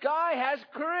 This guy has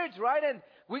courage, right? And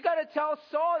we got to tell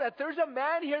Saul that there's a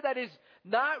man here that is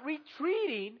not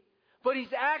retreating, but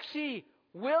he's actually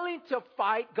willing to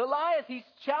fight Goliath. He's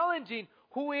challenging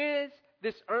who is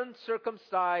this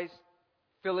uncircumcised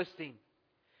Philistine.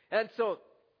 And so,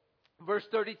 verse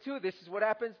 32, this is what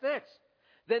happens next.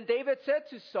 Then David said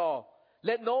to Saul,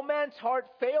 let no man's heart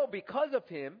fail because of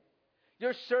him.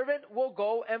 Your servant will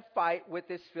go and fight with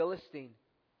this Philistine.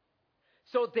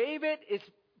 So David is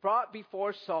brought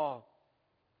before Saul.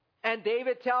 And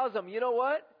David tells him, you know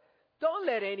what? Don't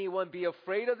let anyone be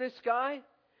afraid of this guy.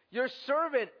 Your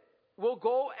servant will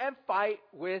go and fight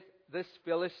with this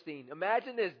Philistine.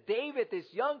 Imagine this, David, this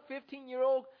young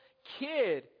 15-year-old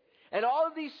kid, and all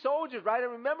of these soldiers, right?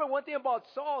 And remember one thing about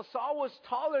Saul, Saul was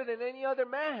taller than any other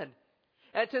man.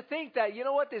 And to think that, you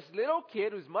know what, this little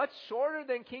kid who's much shorter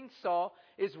than King Saul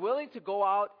is willing to go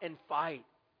out and fight.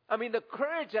 I mean, the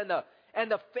courage and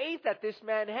the faith that this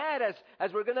man had,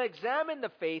 as we're going to examine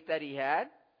the faith that he had.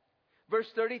 Verse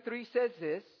 33 says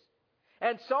this,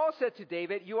 and Saul said to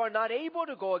David, you are not able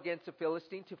to go against the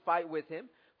Philistine to fight with him,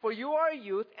 for you are a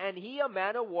youth, and he a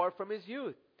man of war from his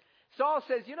youth. Saul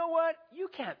says, you know what? You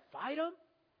can't fight him.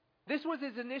 This was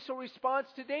his initial response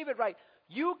to David, right?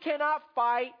 You cannot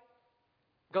fight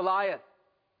Goliath.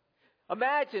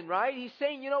 Imagine, right? He's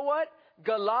saying, you know what?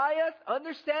 Goliath,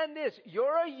 understand this.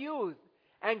 You're a youth.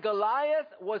 And Goliath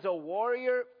was a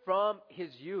warrior from his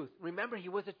youth. Remember, he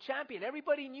was a champion.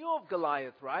 Everybody knew of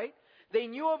Goliath, right? They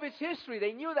knew of his history.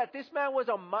 They knew that this man was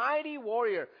a mighty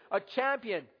warrior, a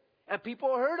champion. And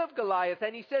people heard of Goliath.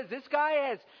 And he says, this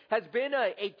guy has been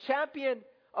a champion,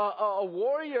 a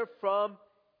warrior from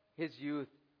his youth.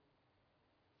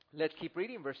 Let's keep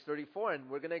reading verse 34, and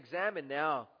we're going to examine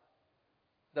now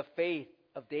the faith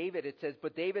of David. It says,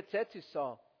 but David said to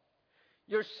Saul,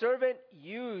 your servant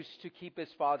used to keep his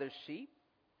father's sheep.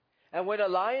 And when a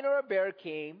lion or a bear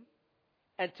came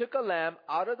and took a lamb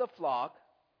out of the flock,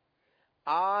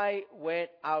 I went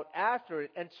out after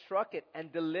it and struck it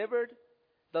and delivered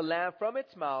the lamb from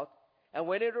its mouth. And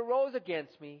when it arose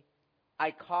against me,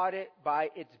 I caught it by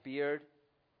its beard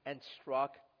and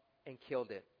struck and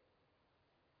killed it.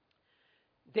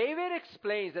 David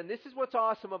explains, and this is what's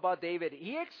awesome about David.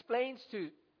 He explains to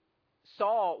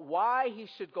Saul why he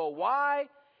should go, why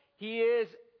he is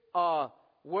a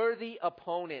worthy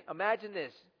opponent. Imagine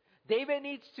this. David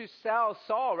needs to sell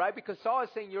Saul, right? Because Saul is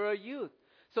saying, you're a youth.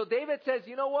 So David says,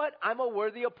 you know what? I'm a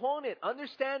worthy opponent.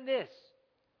 Understand this.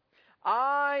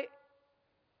 I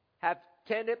have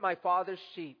tended my father's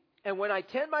sheep. And when I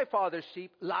tend my father's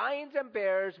sheep, lions and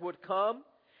bears would come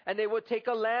and they would take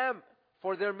a lamb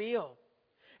for their meal.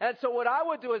 And so what I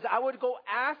would do is I would go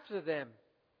after them.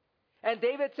 And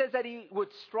David says that he would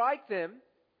strike them.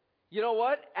 You know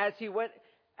what? As he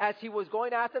was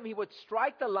going after them, he would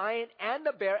strike the lion and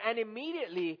the bear. And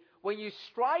immediately, when you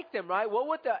strike them, right, what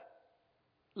would the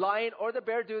lion or the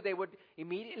bear do? They would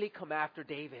immediately come after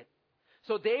David.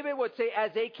 So David would say, as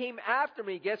they came after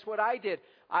me, guess what I did?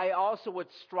 I also would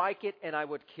strike it and I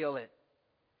would kill it.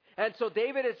 And so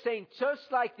David is saying, just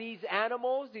like these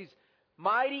animals, these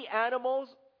mighty animals,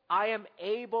 I am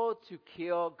able to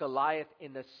kill Goliath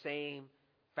in the same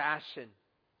fashion.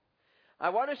 I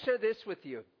want to share this with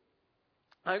you.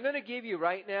 I'm going to give you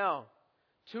right now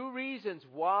 2 reasons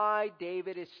why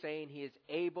David is saying he is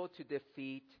able to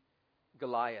defeat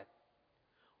Goliath.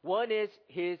 One is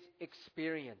his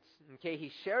experience. Okay,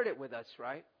 he shared it with us,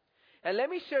 right? And let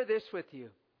me share this with you.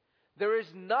 There is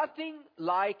nothing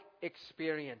like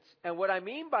experience. And what I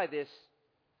mean by this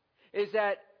is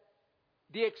that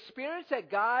the experience that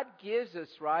God gives us,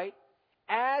 right,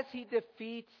 as he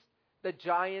defeats the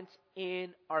giants in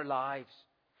our lives.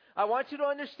 I want you to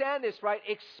understand this, right?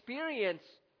 Experience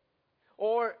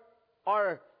or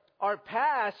our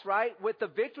past, right, with the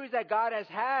victories that God has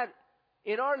had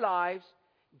in our lives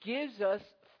gives us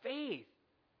faith.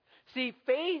 See,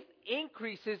 faith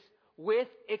increases with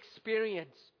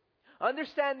experience.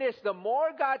 Understand this, the more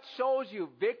God shows you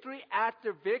victory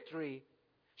after victory,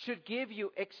 should give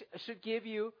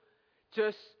you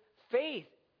just faith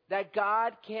that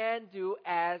God can do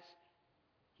as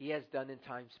He has done in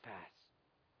times past.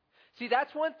 See,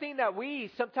 that's one thing that we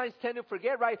sometimes tend to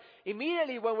forget, right?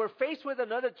 Immediately when we're faced with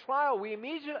another trial, we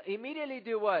immediately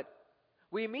do what?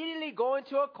 We immediately go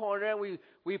into a corner and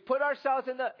we put ourselves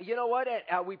in the, you know what?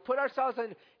 We put ourselves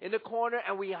in the corner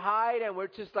and we hide and we're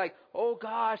just like, oh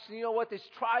gosh, you know what? This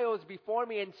trial is before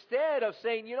me. Instead of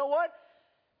saying, you know what?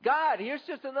 God, here's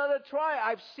just another trial.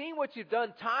 I've seen what you've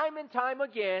done time and time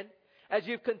again as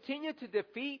you've continued to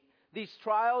defeat these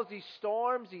trials, these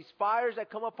storms, these fires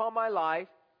that come upon my life.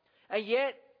 And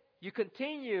yet, you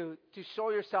continue to show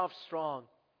yourself strong.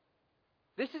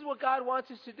 This is what God wants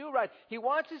us to do, right? He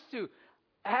wants us to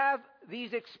have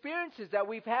these experiences that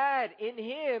we've had in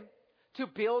Him to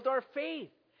build our faith.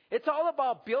 It's all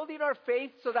about building our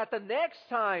faith so that the next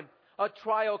time a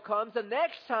trial comes, the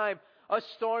next time a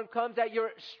storm comes, that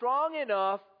you're strong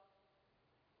enough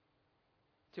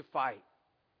to fight,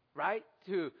 right?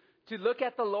 To look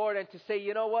at the Lord and to say,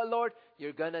 you know what, Lord,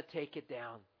 you're going to take it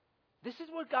down. This is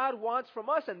what God wants from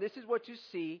us, and this is what you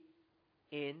see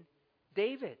in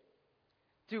David.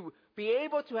 To be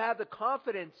able to have the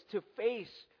confidence to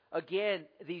face, again,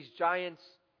 these giants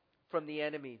from the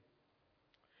enemy.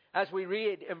 As we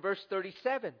read in verse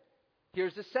 37,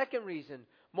 here's the second reason.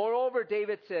 Moreover,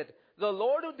 David said, the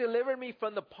Lord will deliver me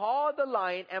from the paw of the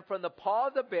lion and from the paw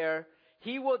of the bear.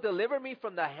 He will deliver me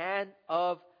from the hand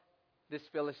of this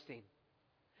Philistine.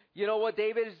 You know what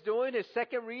David is doing? His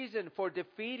second reason for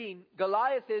defeating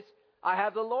Goliath is, I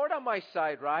have the Lord on my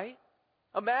side, right?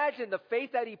 Imagine the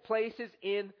faith that he places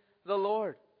in the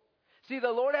Lord. See, the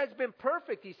Lord has been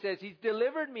perfect, he says. He's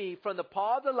delivered me from the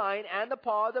paw of the lion and the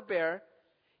paw of the bear.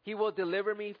 He will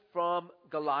deliver me from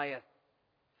Goliath.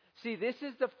 See, this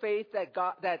is the faith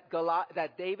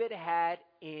that David had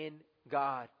in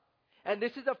God. And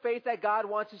this is the faith that God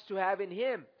wants us to have in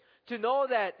Him. To know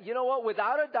that, you know what,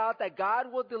 without a doubt that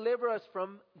God will deliver us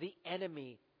from the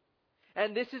enemy.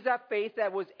 And this is that faith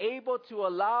that was able to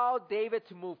allow David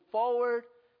to move forward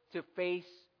to face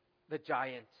the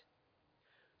giant.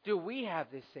 Do we have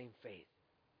this same faith?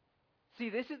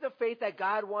 See, this is the faith that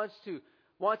God wants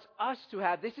us to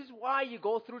have. This is why you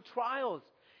go through trials.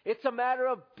 It's a matter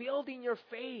of building your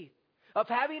faith, of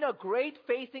having a great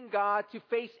faith in God to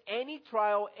face any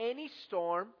trial, any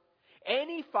storm,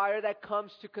 any fire that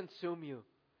comes to consume you.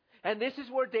 And this is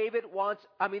where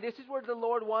this is where the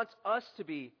Lord wants us to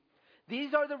be.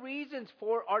 These are the reasons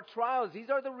for our trials. These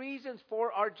are the reasons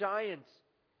for our giants.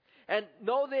 And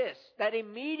know this, that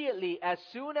immediately, as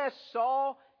soon as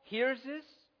Saul hears this,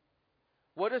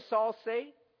 what does Saul say?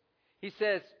 He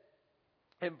says,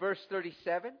 in verse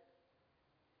 37,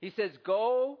 he says,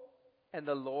 go and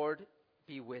the Lord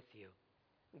be with you.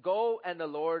 Go and the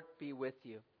Lord be with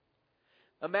you.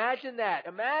 Imagine that.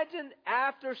 Imagine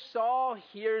after Saul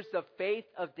hears the faith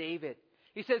of David.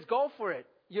 He says, go for it.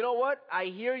 You know what? I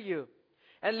hear you.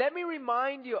 And let me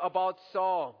remind you about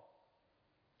Saul.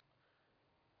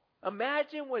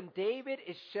 Imagine when David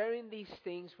is sharing these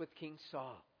things with King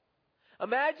Saul.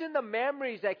 Imagine the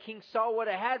memories that King Saul would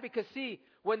have had. Because see,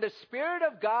 when the Spirit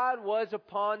of God was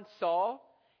upon Saul,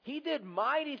 he did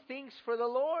mighty things for the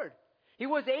Lord. He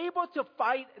was able to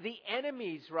fight the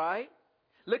enemies, right?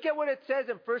 Look at what it says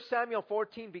in 1 Samuel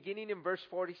 14, beginning in verse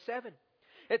 47.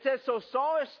 It says, so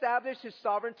Saul established his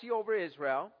sovereignty over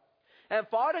Israel and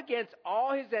fought against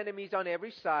all his enemies on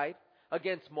every side,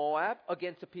 against Moab,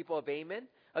 against the people of Ammon,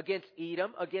 against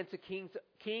Edom, against the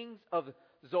kings of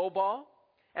Zobal,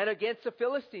 and against the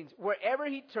Philistines. Wherever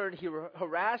he turned, he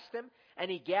harassed them,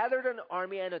 and he gathered an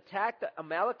army and attacked the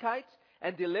Amalekites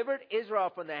and delivered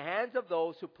Israel from the hands of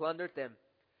those who plundered them.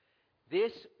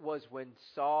 This was when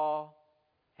Saul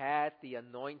had the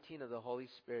anointing of the Holy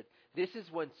Spirit. This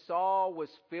is when Saul was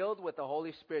filled with the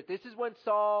Holy Spirit. This is when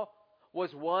Saul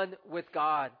was one with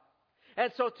God.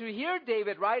 And so to hear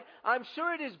David, right, I'm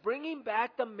sure it is bringing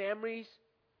back the memories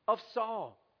of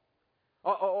Saul.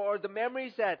 Or the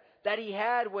memories that he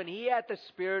had when he had the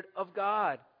Spirit of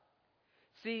God.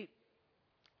 See,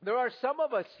 there are some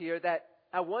of us here that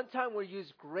at one time were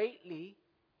used greatly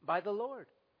by the Lord.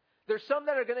 There's some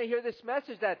that are going to hear this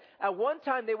message that at one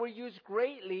time they were used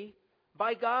greatly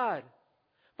by God.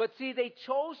 But see, they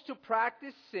chose to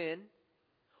practice sin,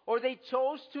 or they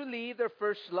chose to leave their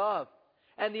first love.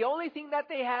 And the only thing that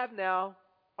they have now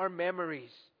are memories.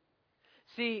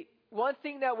 See, one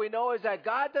thing that we know is that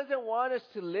God doesn't want us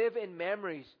to live in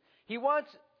memories. He wants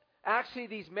actually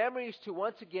these memories to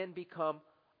once again become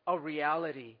a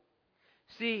reality.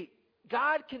 See,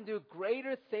 God can do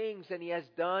greater things than He has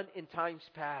done in times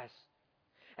past.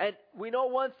 And we know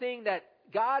one thing, that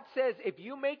God says, if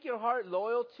you make your heart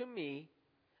loyal to me,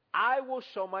 I will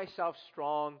show myself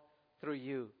strong through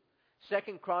you.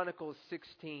 2 Chronicles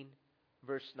 16,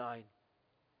 verse 9.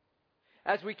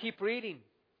 As we keep reading,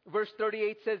 verse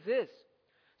 38 says this.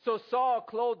 So Saul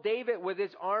clothed David with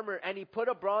his armor, and he put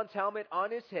a bronze helmet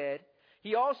on his head.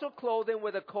 He also clothed him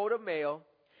with a coat of mail.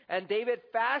 And David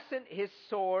fastened his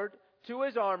sword to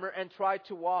his armor and tried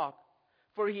to walk,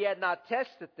 for he had not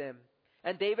tested them.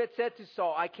 And David said to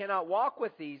Saul, I cannot walk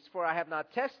with these, for I have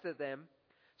not tested them.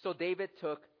 So David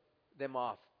took them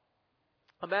off.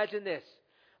 Imagine this.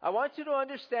 I want you to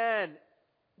understand,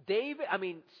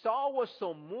 Saul was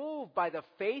so moved by the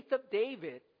faith of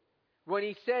David when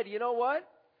he said, you know what?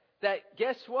 That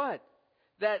guess what?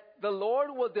 That the Lord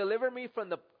will deliver me from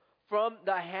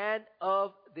the hand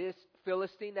of this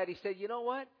Philistine. That he said, you know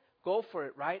what? Go for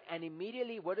it, right? And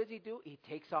immediately, what does he do? He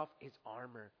takes off his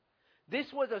armor. This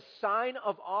was a sign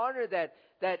of honor that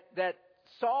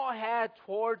Saul had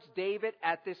towards David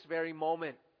at this very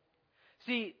moment.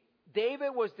 See, David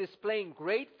was displaying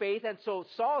great faith, and so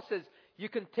Saul says, you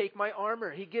can take my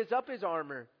armor. He gives up his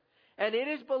armor. And it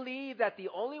is believed that the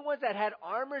only ones that had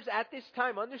armors at this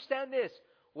time, understand this,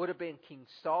 would have been King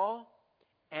Saul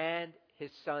and his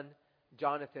son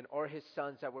Jonathan, or his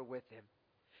sons that were with him.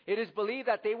 It is believed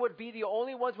that they would be the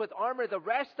only ones with armor. The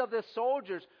rest of the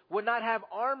soldiers would not have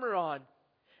armor on.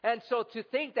 And so to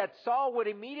think that Saul would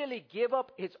immediately give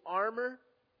up his armor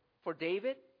for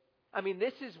David,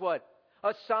 this is what?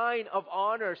 A sign of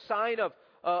honor, a sign of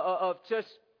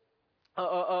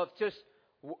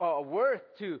worth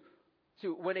to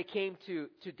when it came to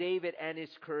David and his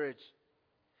courage.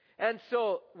 And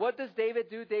so what does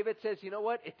David do? David says, you know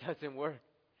what? It doesn't work.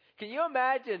 Can you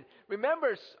imagine?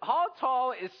 Remember, how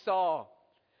tall is Saul?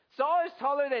 Saul is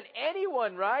taller than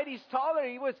anyone, right? He's taller.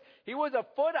 He was a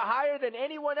foot higher than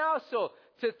anyone else. So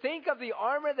to think of the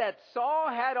armor that Saul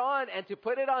had on and to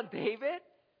put it on David?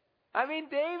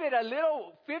 David, a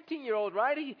little 15-year-old,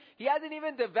 right? He hasn't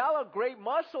even developed great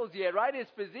muscles yet, right? His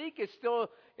physique is still,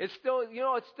 it's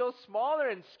still smaller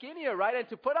and skinnier, right? And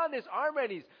to put on this armor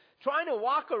and he's trying to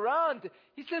walk around,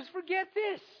 he says, forget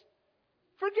this.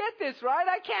 Forget this, right?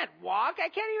 I can't walk. I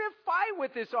can't even fight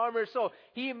with this armor. So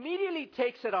he immediately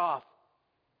takes it off.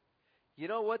 You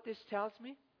know what this tells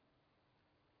me?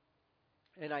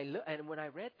 And when I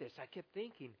read this, I kept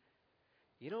thinking,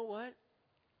 you know what?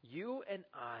 You and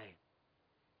I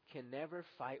can never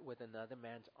fight with another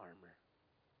man's armor.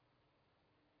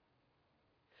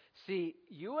 See,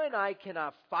 you and I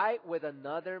cannot fight with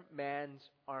another man's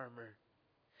armor.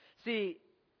 See,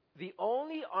 the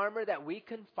only armor that we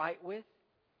can fight with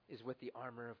is with the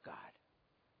armor of God.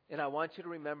 And I want you to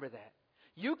remember that.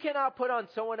 You cannot put on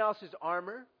someone else's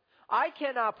armor. I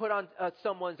cannot put on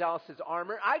someone else's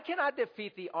armor. I cannot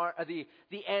defeat the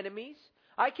enemies.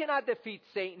 I cannot defeat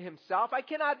Satan himself. I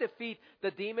cannot defeat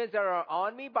the demons that are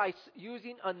on me by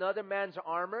using another man's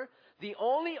armor. The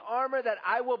only armor that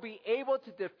I will be able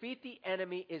to defeat the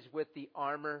enemy is with the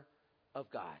armor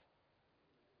of God.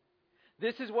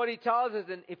 This is what he tells us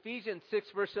in Ephesians 6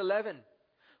 verse 11.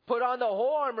 Put on the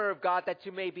whole armor of God that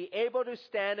you may be able to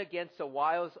stand against the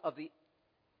wiles of the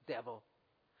devil.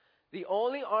 The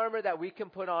only armor that we can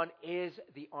put on is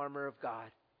the armor of God.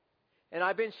 And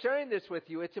I've been sharing this with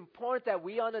you. It's important that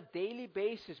we on a daily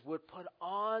basis would put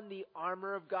on the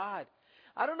armor of God.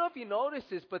 I don't know if you noticed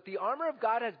this, but the armor of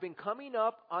God has been coming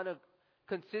up on a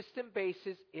consistent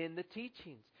basis in the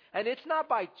teachings. And it's not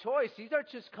by choice. These are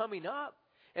just coming up.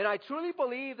 And I truly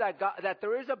believe that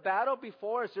there is a battle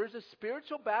before us. There's a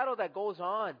spiritual battle that goes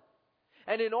on.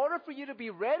 And in order for you to be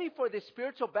ready for this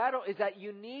spiritual battle is that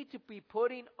you need to be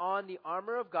putting on the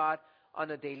armor of God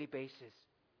on a daily basis.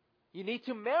 You need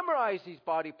to memorize these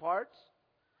body parts.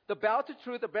 The belt of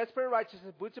truth, the breastplate of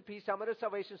righteousness, boots of peace, helmet of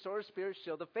salvation, sword of spirit,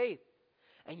 shield of faith.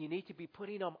 And you need to be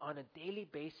putting them on a daily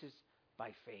basis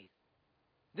by faith.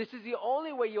 This is the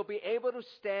only way you'll be able to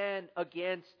stand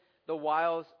against the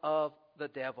wiles of the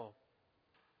devil.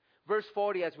 Verse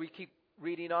 40, as we keep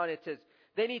reading on, it says,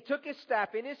 Then he took his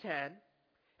staff in his hand,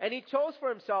 and he chose for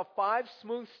himself 5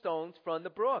 smooth stones from the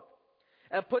brook,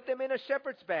 and put them in a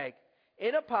shepherd's bag,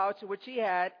 in a pouch which he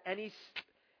had, and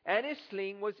his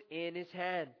sling was in his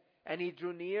hand. And he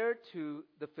drew near to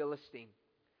the Philistine.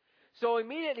 So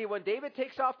immediately when David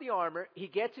takes off the armor, he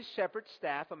gets his shepherd's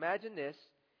staff. Imagine this.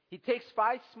 He takes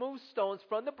 5 smooth stones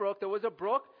from the brook. There was a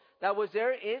brook that was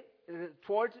there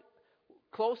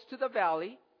close to the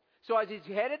valley. So as he's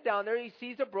headed down there, he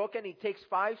sees a brook, and he takes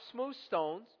 5 smooth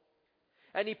stones,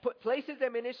 and he places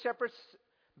them in his shepherd's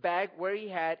bag where he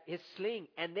had his sling.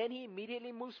 And then he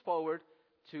immediately moves forward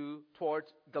towards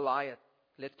Goliath.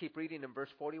 Let's keep reading in verse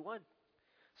 41.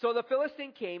 So the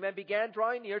Philistine came and began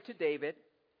drawing near to David,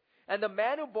 and the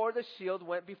man who bore the shield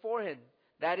went before him.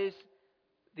 That is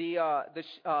the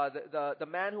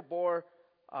man who bore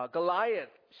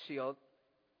Goliath's shield.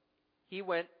 He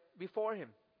went before him.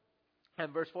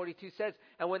 And verse 42 says,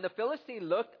 and when the Philistine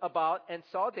looked about and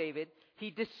saw David, he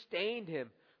disdained him,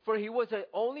 for he was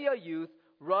only a youth,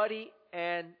 ruddy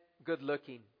and good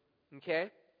looking. Okay?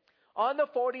 On the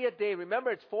 40th day,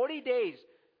 remember it's 40 days,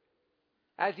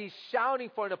 as he's shouting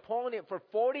for an opponent for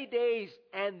 40 days,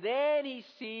 and then he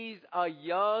sees a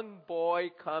young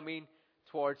boy coming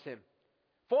towards him.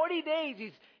 40 days,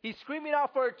 he's screaming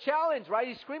out for a challenge, right?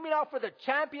 He's screaming out for the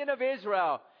champion of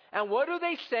Israel. And what do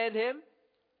they send him?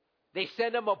 They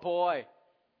send him a boy.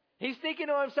 He's thinking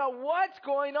to himself, what's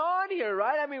going on here,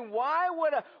 right? I mean, why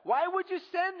would you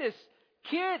send this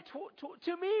kid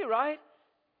to me, right?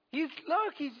 He's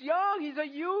young, he's a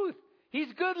youth. He's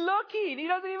good looking. He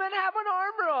doesn't even have an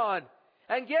armor on.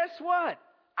 And guess what?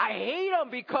 I hate him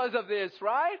because of this,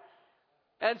 right?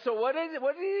 And so what is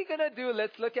he going to do?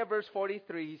 Let's look at verse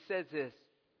 43. He says this.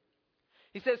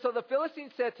 He says, so the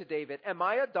Philistine said to David, am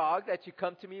I a dog that you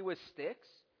come to me with sticks?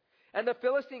 And the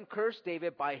Philistine cursed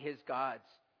David by his gods.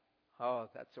 Oh,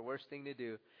 that's the worst thing to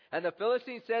do. And the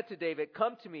Philistine said to David,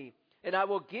 come to me, and I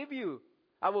will give your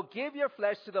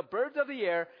flesh to the birds of the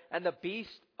air and the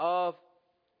beasts of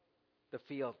the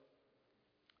field.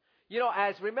 You know,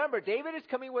 remember, David is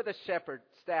coming with a shepherd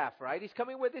staff, right? He's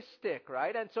coming with his stick,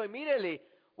 right? And so immediately,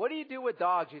 what do you do with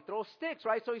dogs? You throw sticks,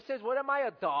 right? So he says, what am I,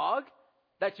 a dog,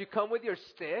 that you come with your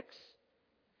sticks?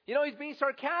 You know, he's being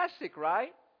sarcastic,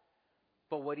 right?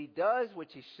 But what he does,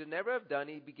 which he should never have done,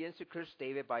 he begins to curse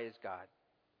David by his God.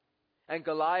 And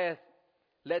Goliath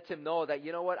lets him know that,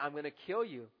 you know what, I'm going to kill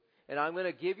you. And I'm going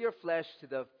to give your flesh to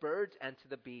the birds and to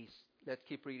the beasts. Let's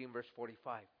keep reading verse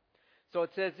 45. So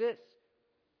it says this.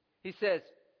 He says,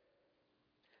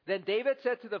 then David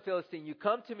said to the Philistine, you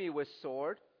come to me with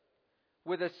sword,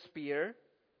 with a spear,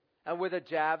 and with a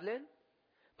javelin.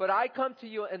 But I come to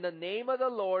you in the name of the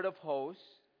Lord of hosts,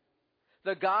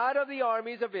 the God of the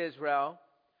armies of Israel,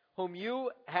 whom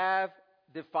you have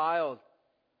defiled.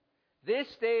 This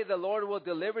day the Lord will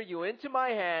deliver you into my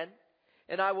hand,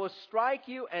 and I will strike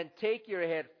you and take your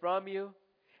head from you.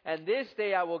 And this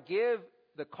day I will give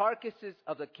the carcasses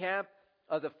of the camp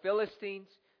of the Philistines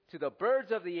to the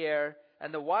birds of the air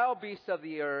and the wild beasts of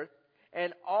the earth,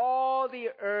 and all the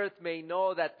earth may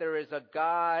know that there is a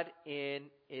God in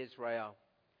Israel.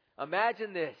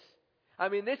 Imagine this. I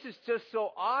mean, this is just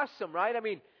so awesome, right? I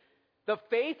mean, the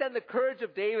faith and the courage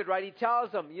of David, right? He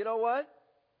tells them, you know what?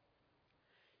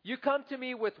 You come to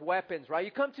me with weapons, right?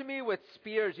 You come to me with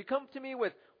spears. You come to me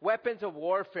with weapons of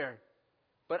warfare.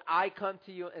 But I come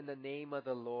to you in the name of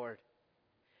the Lord.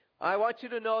 I want you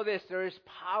to know this. There is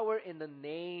power in the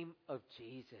name of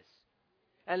Jesus.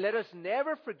 And let us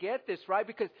never forget this, right?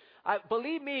 Because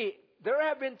believe me, there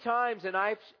have been times, and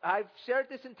I've shared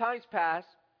this in times past.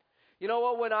 You know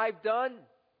what? When I've done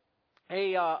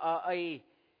a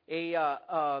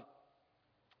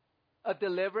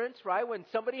deliverance, right? When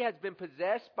somebody has been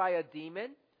possessed by a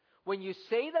demon, when you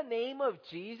say the name of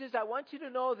Jesus, I want you to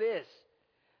know this.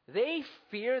 They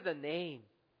fear the name.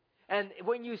 And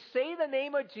when you say the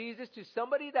name of Jesus to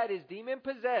somebody that is demon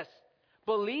possessed,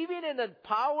 believing in the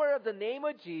power of the name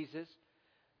of Jesus,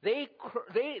 they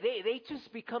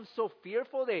just become so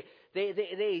fearful.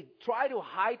 They try to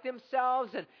hide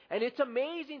themselves. And it's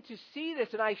amazing to see this.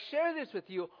 And I share this with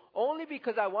you only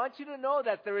because I want you to know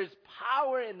that there is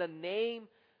power in the name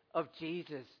of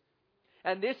Jesus.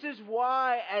 And this is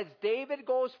why, as David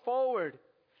goes forward,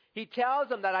 he tells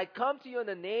them that I come to you in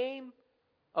the name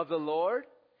of the Lord,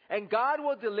 and God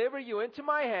will deliver you into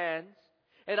my hands,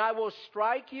 and I will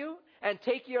strike you and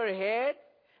take your head.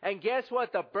 And guess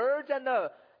what? The birds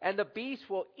and the beasts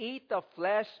will eat the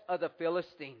flesh of the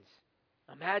Philistines.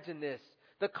 Imagine this.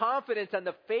 The confidence and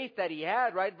the faith that he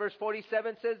had, right? Verse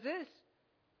 47 says this.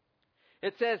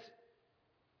 It says,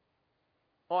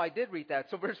 oh, I did read that.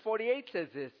 So verse 48 says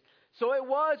this. So it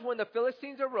was when the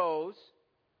Philistines arose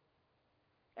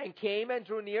and came and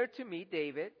drew near to meet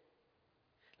David,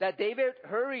 that David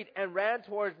hurried and ran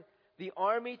towards the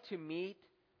army to meet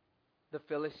the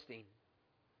Philistine.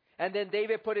 And then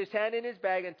David put his hand in his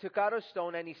bag and took out a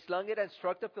stone, and he slung it and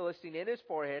struck the Philistine in his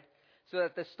forehead, so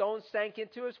that the stone sank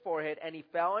into his forehead, and he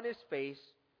fell on his face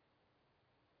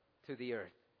to the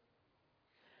earth.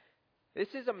 This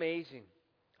is amazing.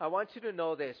 I want you to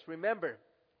know this. Remember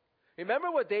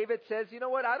what David says. You know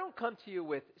what? I don't come to you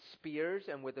with spears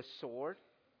and with a sword.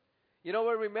 You know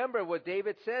what? Remember what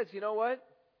David says. You know what?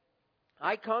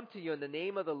 I come to you in the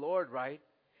name of the Lord, right?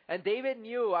 And David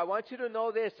knew, I want you to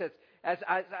know this, as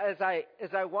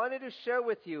I wanted to share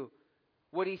with you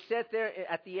what he said there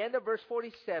at the end of verse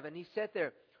 47, he said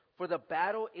there, "For the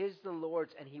battle is the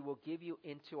Lord's, and he will give you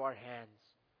into our hands."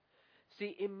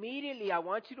 See, immediately I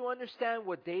want you to understand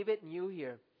what David knew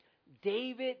here.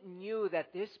 David knew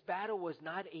that this battle was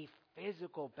not a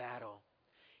physical battle.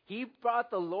 He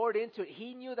brought the Lord into it.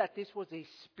 He knew that this was a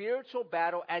spiritual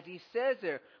battle, as he says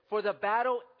there, "For the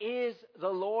battle is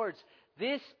the Lord's."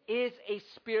 This is a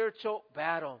spiritual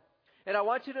battle. And I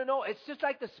want you to know, it's just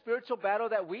like the spiritual battle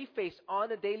that we face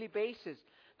on a daily basis.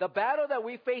 The battle that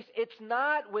we face, it's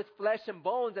not with flesh and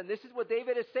bones. And this is what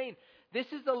David is saying.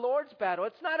 This is the Lord's battle.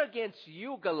 It's not against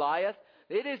you, Goliath.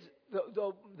 It is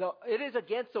it is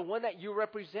against the one that you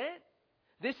represent.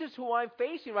 This is who I'm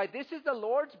facing, right? This is the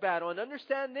Lord's battle. And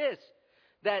understand this,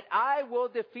 that I will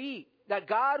defeat, that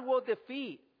God will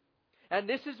defeat. And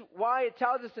this is why it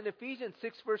tells us in Ephesians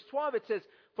 6 verse 12, it says,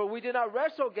 "For we do not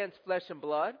wrestle against flesh and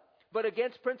blood, but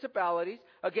against principalities,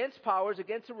 against powers,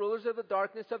 against the rulers of the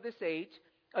darkness of this age,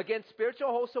 against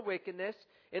spiritual hosts of wickedness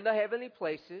in the heavenly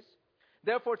places.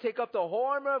 Therefore take up the whole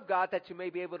armor of God, that you may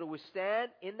be able to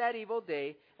withstand in that evil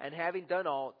day, and having done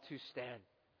all, to stand."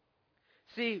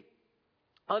 See,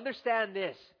 understand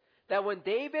this, that when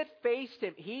David faced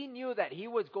him, he knew that he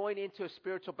was going into a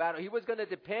spiritual battle. He was going to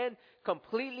depend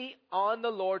completely on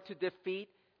the Lord to defeat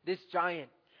this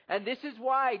giant. And this is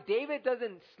why David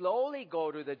doesn't slowly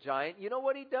go to the giant. You know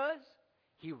what he does?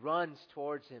 He runs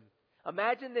towards him.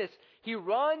 Imagine this. He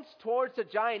runs towards the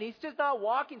giant. He's just not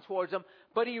walking towards him,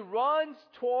 but he runs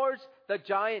towards the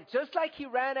giant, just like he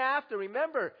ran after.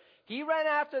 Remember, he ran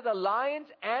after the lions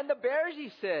and the bears, he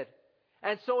said.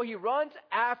 And so he runs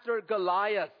after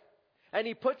Goliath. And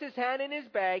he puts his hand in his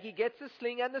bag. He gets the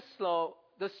sling and the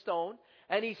stone.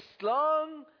 And he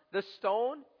slung the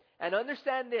stone. And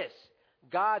understand this,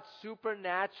 God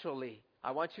supernaturally,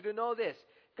 I want you to know this,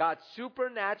 God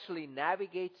supernaturally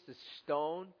navigates the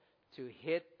stone to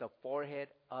hit the forehead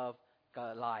of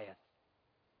Goliath.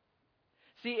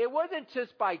 See, it wasn't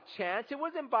just by chance. It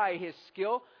wasn't by his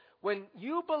skill. When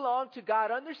you belong to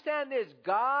God, understand this,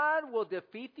 God will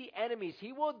defeat the enemies.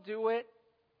 He will do it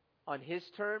on his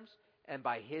terms and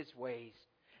by his ways.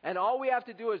 And all we have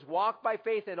to do is walk by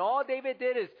faith. And all David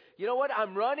did is, you know what?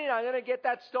 I'm running. I'm going to get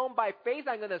that stone by faith.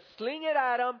 I'm going to sling it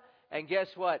at him. And guess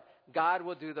what? God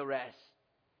will do the rest.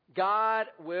 God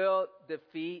will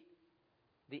defeat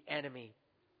the enemy.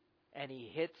 And he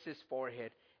hits his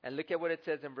forehead. And look at what it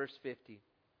says in verse 50.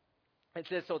 It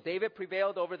says, "So David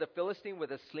prevailed over the Philistine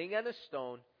with a sling and a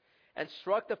stone, and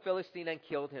struck the Philistine and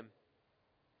killed him.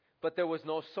 But there was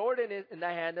no sword in the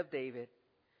hand of David.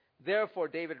 Therefore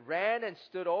David ran and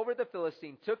stood over the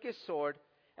Philistine, took his sword,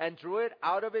 and drew it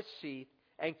out of its sheath,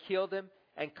 and killed him,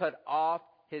 and cut off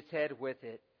his head with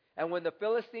it. And when the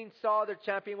Philistines saw their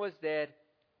champion was dead,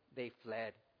 they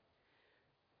fled."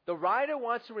 The writer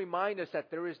wants to remind us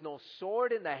that there is no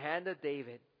sword in the hand of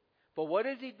David. But what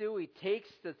does he do? He takes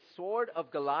the sword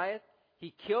of Goliath,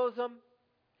 he kills him,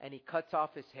 and he cuts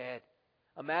off his head.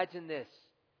 Imagine this.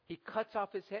 He cuts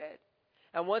off his head.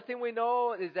 And one thing we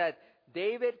know is that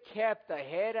David kept the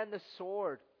head and the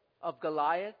sword of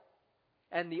Goliath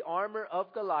and the armor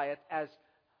of Goliath as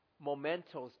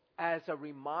mementos, as a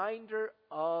reminder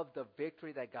of the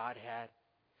victory that God had.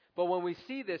 But when we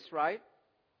see this, right,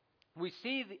 we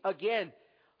see again,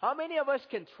 how many of us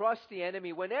can trust the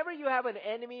enemy? Whenever you have an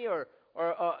enemy or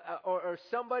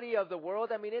somebody of the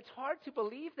world, I mean, it's hard to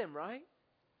believe them, right?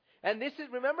 And this is,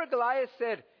 remember Goliath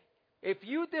said, "If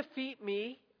you defeat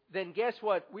me, then guess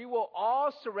what? We will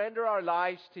all surrender our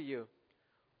lives to you."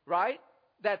 Right?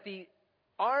 That the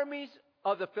armies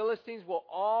of the Philistines will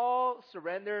all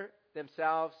surrender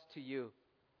themselves to you.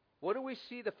 What do we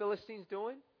see the Philistines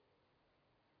doing?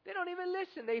 They don't even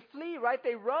listen. They flee, right?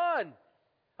 They run.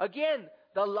 Again,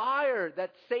 the liar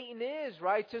that Satan is,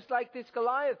 right? Just like this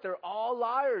Goliath, they're all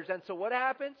liars. And so what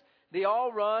happens? They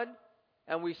all run,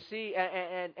 and we see,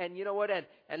 and you know what? And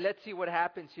let's see what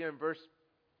happens here in verse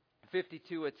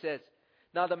 52. It says,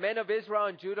 "Now the men of Israel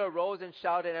and Judah arose and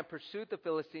shouted and pursued the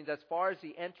Philistines as far as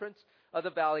the entrance of the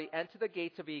valley and to the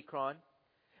gates of Ekron.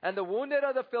 And the wounded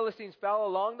of the Philistines fell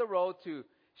along the road to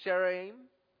Sharaim,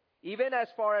 even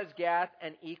as far as Gath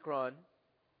and Ekron.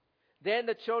 Then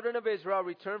the children of Israel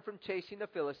returned from chasing the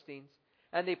Philistines,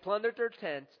 and they plundered their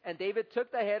tents. And David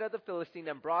took the head of the Philistine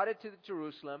and brought it to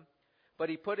Jerusalem, but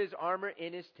he put his armor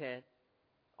in his tent,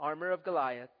 armor of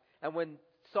Goliath. And when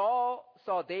Saul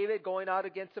saw David going out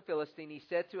against the Philistine, he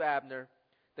said to Abner,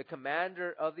 the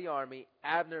commander of the army,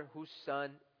 'Abner, whose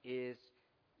son is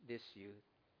this youth?'"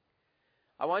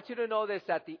 I want you to know this,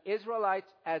 that the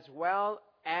Israelites, as well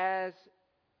as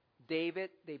David,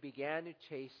 they began to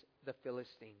chase the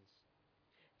Philistines.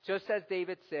 just as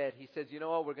David said, he says, you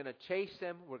know what, we're going to chase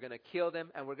them, we're going to kill them,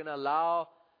 and we're going to allow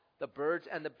the birds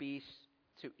and the beasts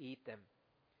to eat them.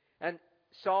 And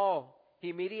Saul, he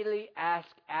immediately asked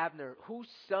Abner, whose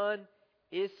son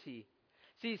is he?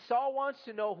 See, Saul wants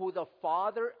to know who the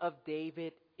father of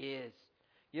David is.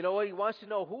 You know what? He wants to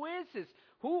know, who is this?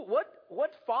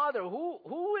 What father?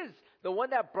 Who is the one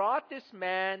that brought this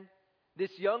man, this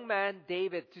young man,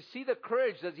 David, to see the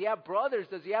courage? Does he have brothers?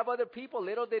 Does he have other people?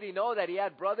 Little did he know that he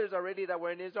had brothers already that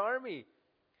were in his army.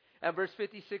 And verse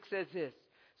 56 says this.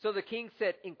 So the king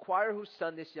said, inquire whose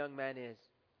son this young man is.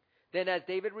 Then as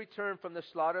David returned from the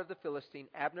slaughter of the Philistine,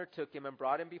 Abner took him and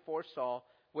brought him before Saul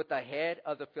with the head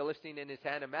of the Philistine in his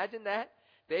hand. Imagine that.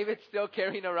 David's still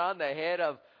carrying around the head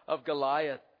of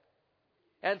Goliath.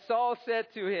 And Saul said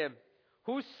to him,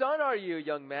 whose son are you,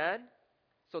 young man?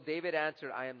 So David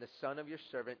answered, I am the son of your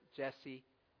servant Jesse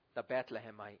the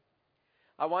Bethlehemite.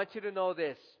 I want you to know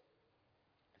this.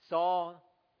 Saul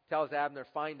tells Abner,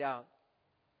 find out.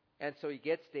 And so he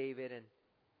gets David,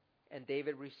 and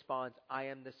David responds, I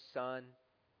am the son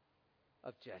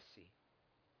of Jesse.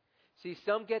 See,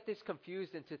 some get this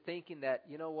confused into thinking that,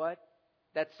 you know what?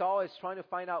 That Saul is trying to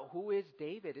find out who is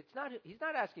David. He's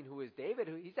not asking who is David.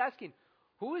 He's asking,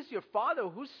 who is your father?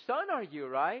 Whose son are you,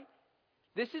 right?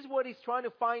 This is what he's trying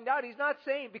to find out. He's not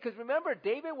saying, because remember,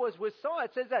 David was with Saul.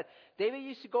 It says that David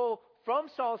used to go from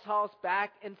Saul's house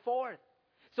back and forth.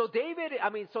 So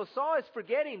Saul is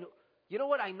forgetting, you know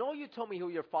what? I know you told me who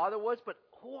your father was, but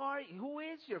who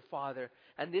is your father?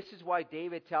 And this is why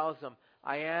David tells him,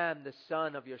 I am the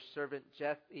son of your servant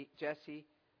Jesse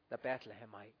the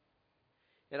Bethlehemite.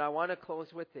 And I want to close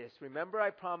with this. Remember, I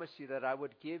promised you that I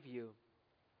would give you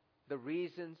the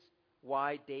reasons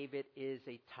why David is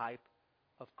a type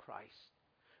of Christ.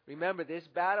 Remember, this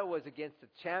battle was against the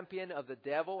champion of the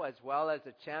devil as well as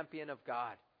the champion of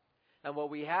God. And what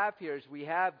we have here is we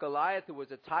have Goliath, who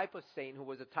was a type of Satan, who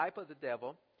was a type of the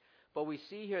devil. But we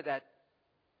see here that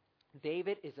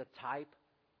David is a type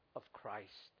of Christ.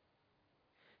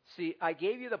 See, I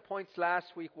gave you the points last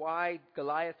week why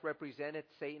Goliath represented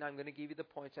Satan. I'm going to give you the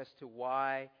points as to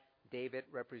why David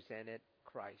represented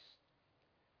Christ.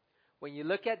 When you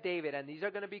look at David, and these are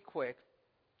going to be quick,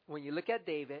 when you look at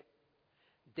David,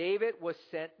 David was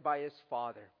sent by his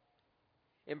father.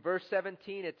 In verse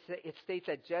 17, it states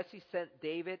that Jesse sent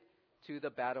David to the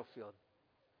battlefield.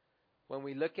 When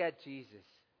we look at Jesus,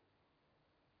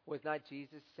 was not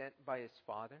Jesus sent by his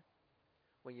father?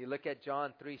 When you look at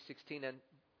John 3:16 and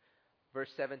verse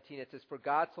 17, it says, for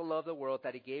God so loved the world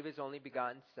that he gave his only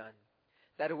begotten Son,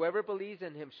 that whoever believes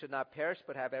in him should not perish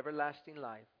but have everlasting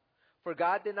life. For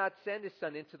God did not send his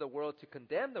Son into the world to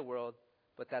condemn the world,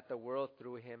 but that the world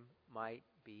through him might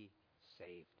be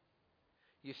saved.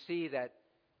 You see that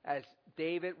as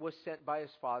David was sent by his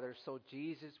father, so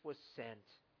Jesus was sent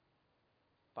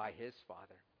by his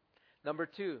father. Number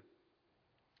 2,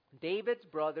 David's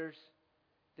brothers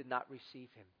did not receive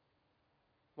him.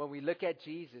 When we look at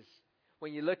Jesus,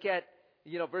 when you look at,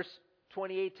 verse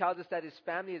 28 tells us that his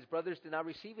family, his brothers did not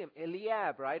receive him.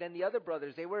 Eliab, right? And the other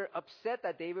brothers, they were upset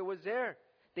that David was there.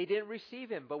 They didn't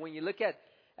receive him. But when you look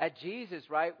at Jesus,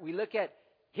 right? We look at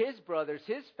his brothers,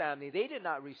 his family, they did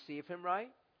not receive him,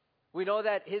 right? We know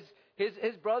that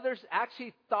his brothers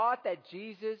actually thought that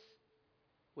Jesus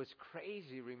was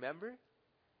crazy, remember?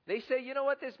 They say, you know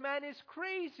what, this man is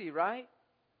crazy, right?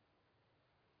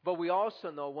 But we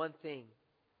also know one thing.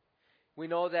 We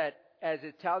know that as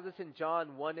it tells us in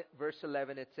John 1 verse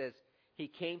 11, it says, he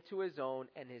came to his own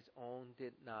and his own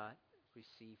did not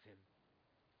receive him.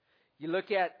 You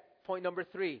look at point number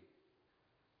 3.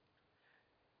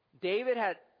 David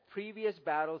had previous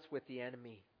battles with the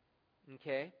enemy.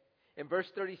 Okay? In verse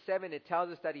 37, it tells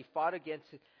us that he fought against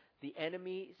the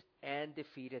enemies and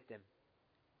defeated them.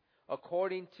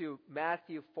 According to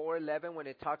Matthew 4:11, when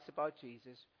it talks about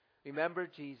Jesus, remember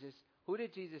Jesus, who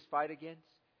did Jesus fight against?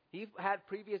 He had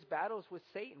previous battles with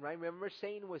Satan, right? Remember,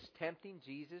 Satan was tempting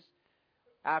Jesus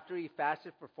after he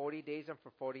fasted for 40 days and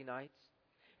for 40 nights.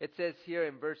 It says here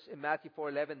in Matthew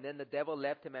 4:11, then the devil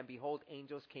left him, and behold,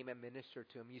 angels came and ministered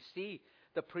to him. You see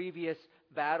the previous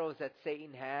battles that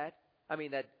Satan had,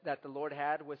 that the Lord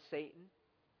had with Satan.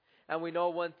 And we know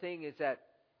one thing is that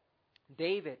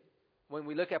David, when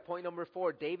we look at point number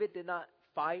 4, David did not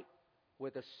fight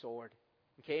with a sword.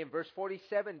 Okay, in verse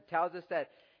 47, it tells us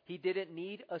that he didn't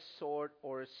need a sword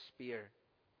or a spear.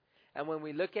 And when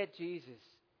we look at Jesus,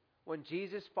 when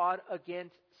Jesus fought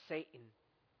against Satan,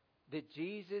 did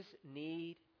Jesus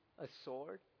need a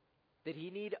sword? Did he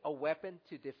need a weapon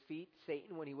to defeat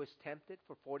Satan when he was tempted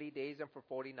for 40 days and for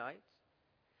 40 nights?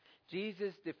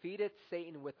 Jesus defeated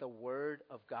Satan with the word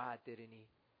of God, didn't he?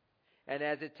 And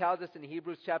as it tells us in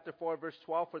Hebrews chapter 4, verse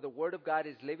 12, for the word of God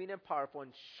is living and powerful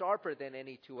and sharper than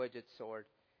any two-edged sword.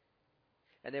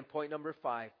 And then point number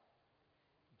 5,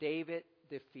 David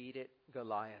defeated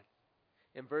Goliath.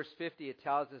 In verse 50, it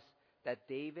tells us that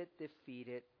David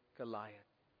defeated Goliath.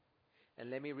 And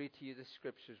let me read to you the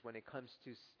scriptures when it comes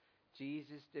to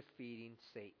Jesus defeating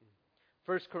Satan.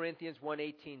 1 Corinthians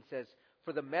 1:18 says,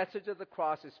 for the message of the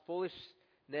cross is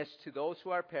foolishness to those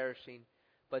who are perishing,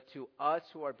 but to us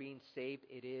who are being saved,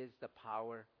 it is the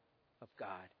power of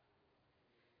God.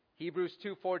 Hebrews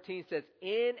 2:14 says,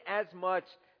 inasmuch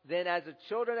then as the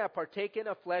children have partaken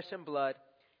of flesh and blood,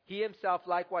 he himself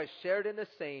likewise shared in the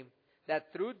same,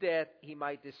 that through death he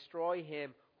might destroy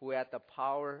him who had the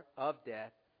power of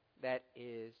death, that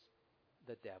is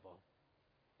the devil.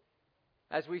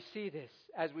 As we see this,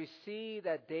 as we see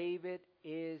that David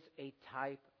is a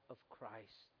type of Christ,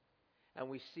 and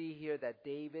we see here that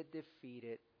David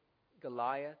defeated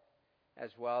Goliath, as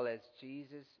well as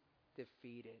Jesus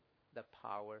defeated the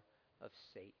power of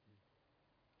Satan.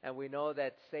 And we know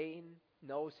that Satan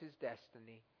knows his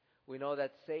destiny. We know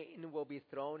that Satan will be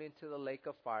thrown into the lake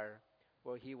of fire,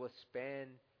 where he will spend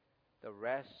the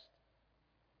rest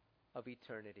of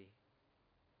eternity.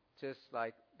 Just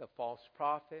like the false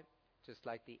prophet, just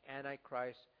like the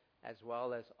Antichrist, as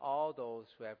well as all those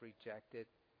who have rejected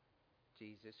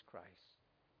Jesus Christ.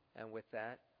 And with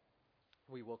that,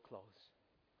 we will close.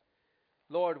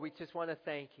 Lord, we just want to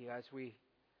thank you as we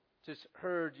just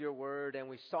heard your word and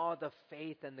we saw the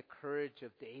faith and the courage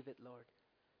of David, Lord.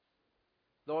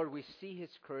 Lord, we see his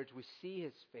courage, we see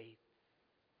his faith.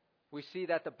 We see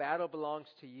that the battle belongs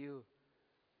to you.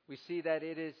 We see that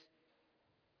it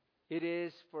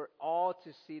is for all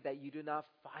to see that you do not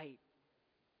fight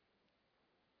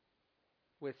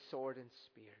with sword and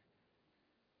spear.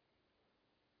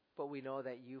 But we know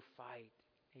that you fight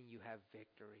and you have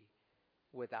victory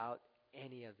without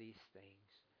any of these things.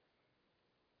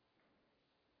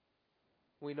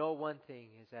 We know one thing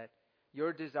is that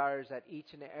your desire is that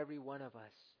each and every one of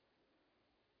us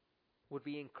would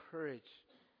be encouraged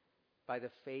by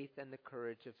the faith and the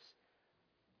courage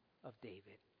of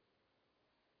David.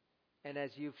 And as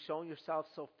you've shown yourself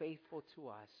so faithful to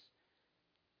us,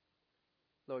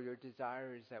 Lord, your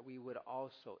desire is that we would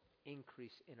also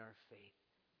increase in our faith.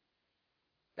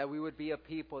 That we would be a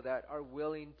people that are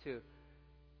willing to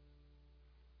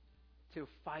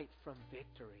fight from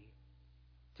victory.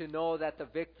 To know that the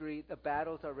victory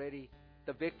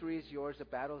is yours, the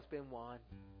battle's been won.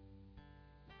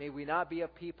 May we not be a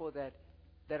people that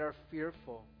are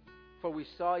fearful. For we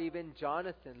saw even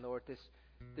Jonathan, Lord,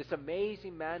 this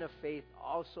amazing man of faith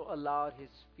also allowed his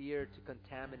fear to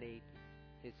contaminate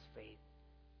his faith.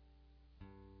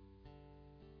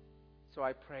 So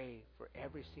I pray for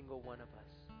every single one of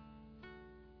us.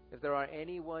 If there are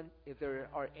any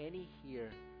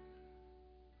here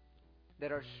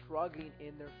that are struggling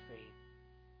in their faith,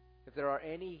 if there are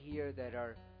any here that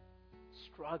are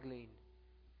struggling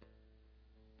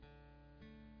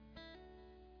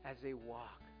as they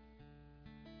walk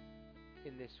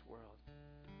in this world,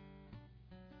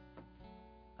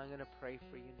 I'm going to pray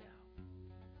for you now.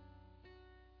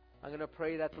 I'm going to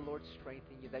pray that the Lord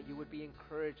strengthen you, that you would be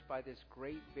encouraged by this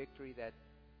great victory that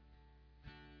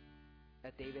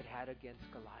David had against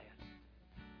Goliath.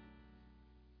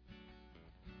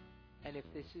 And if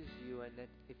this is you, and that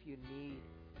if you need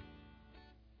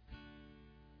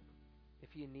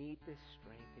this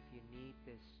strength, if you need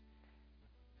this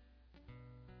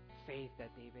faith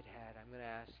that David had, I'm going to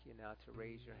ask you now to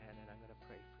raise your hand and I'm going to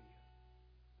pray for you.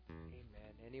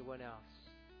 Amen. Anyone else?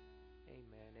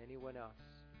 Amen. Anyone else?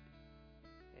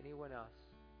 Anyone else?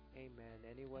 Amen.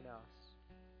 Anyone else?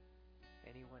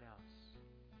 Anyone else?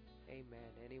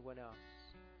 Amen. Anyone else?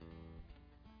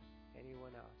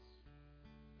 Anyone else?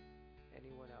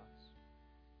 Anyone else?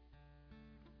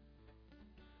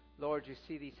 Lord, you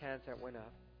see these hands that went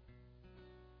up.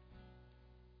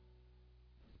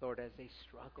 Lord, as they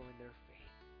struggle in their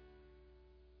faith.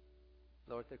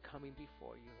 Lord, they're coming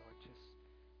before you, Lord, just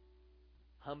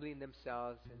humbling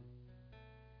themselves and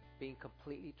being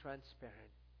completely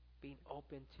transparent, being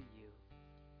open to you.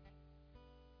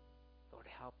 Lord,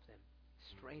 help them,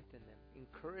 strengthen them,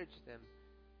 encourage them.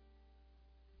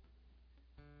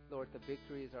 Lord, the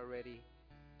victory has already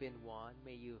been won.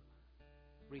 May you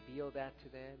reveal that to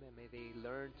them, and may they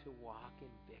learn to walk in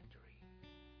victory.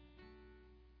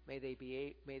 May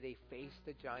they face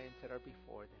the giants that are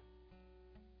before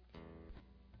them.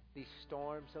 These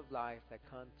storms of life that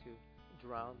come to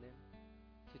drown them,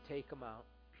 to take them out.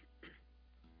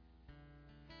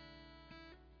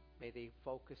 May they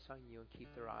focus on you and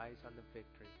keep their eyes on the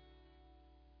victory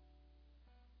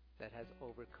that has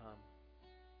overcome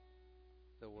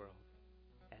the world,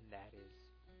 and that is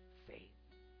faith.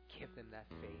 Give them that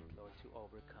faith, Lord, to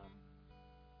overcome.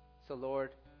 So, Lord,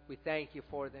 we thank you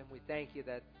for them. We thank you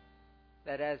that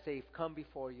as they've come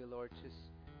before you, Lord, just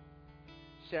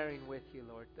sharing with you,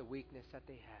 Lord, the weakness that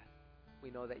they have,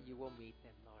 we know that you will meet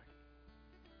them, Lord,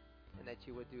 and that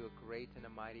you will do a great and a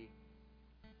mighty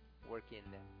work in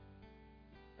them.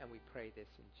 And we pray this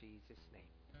in Jesus' name.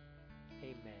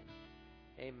 Amen.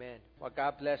 Amen. Well,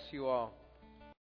 God bless you all.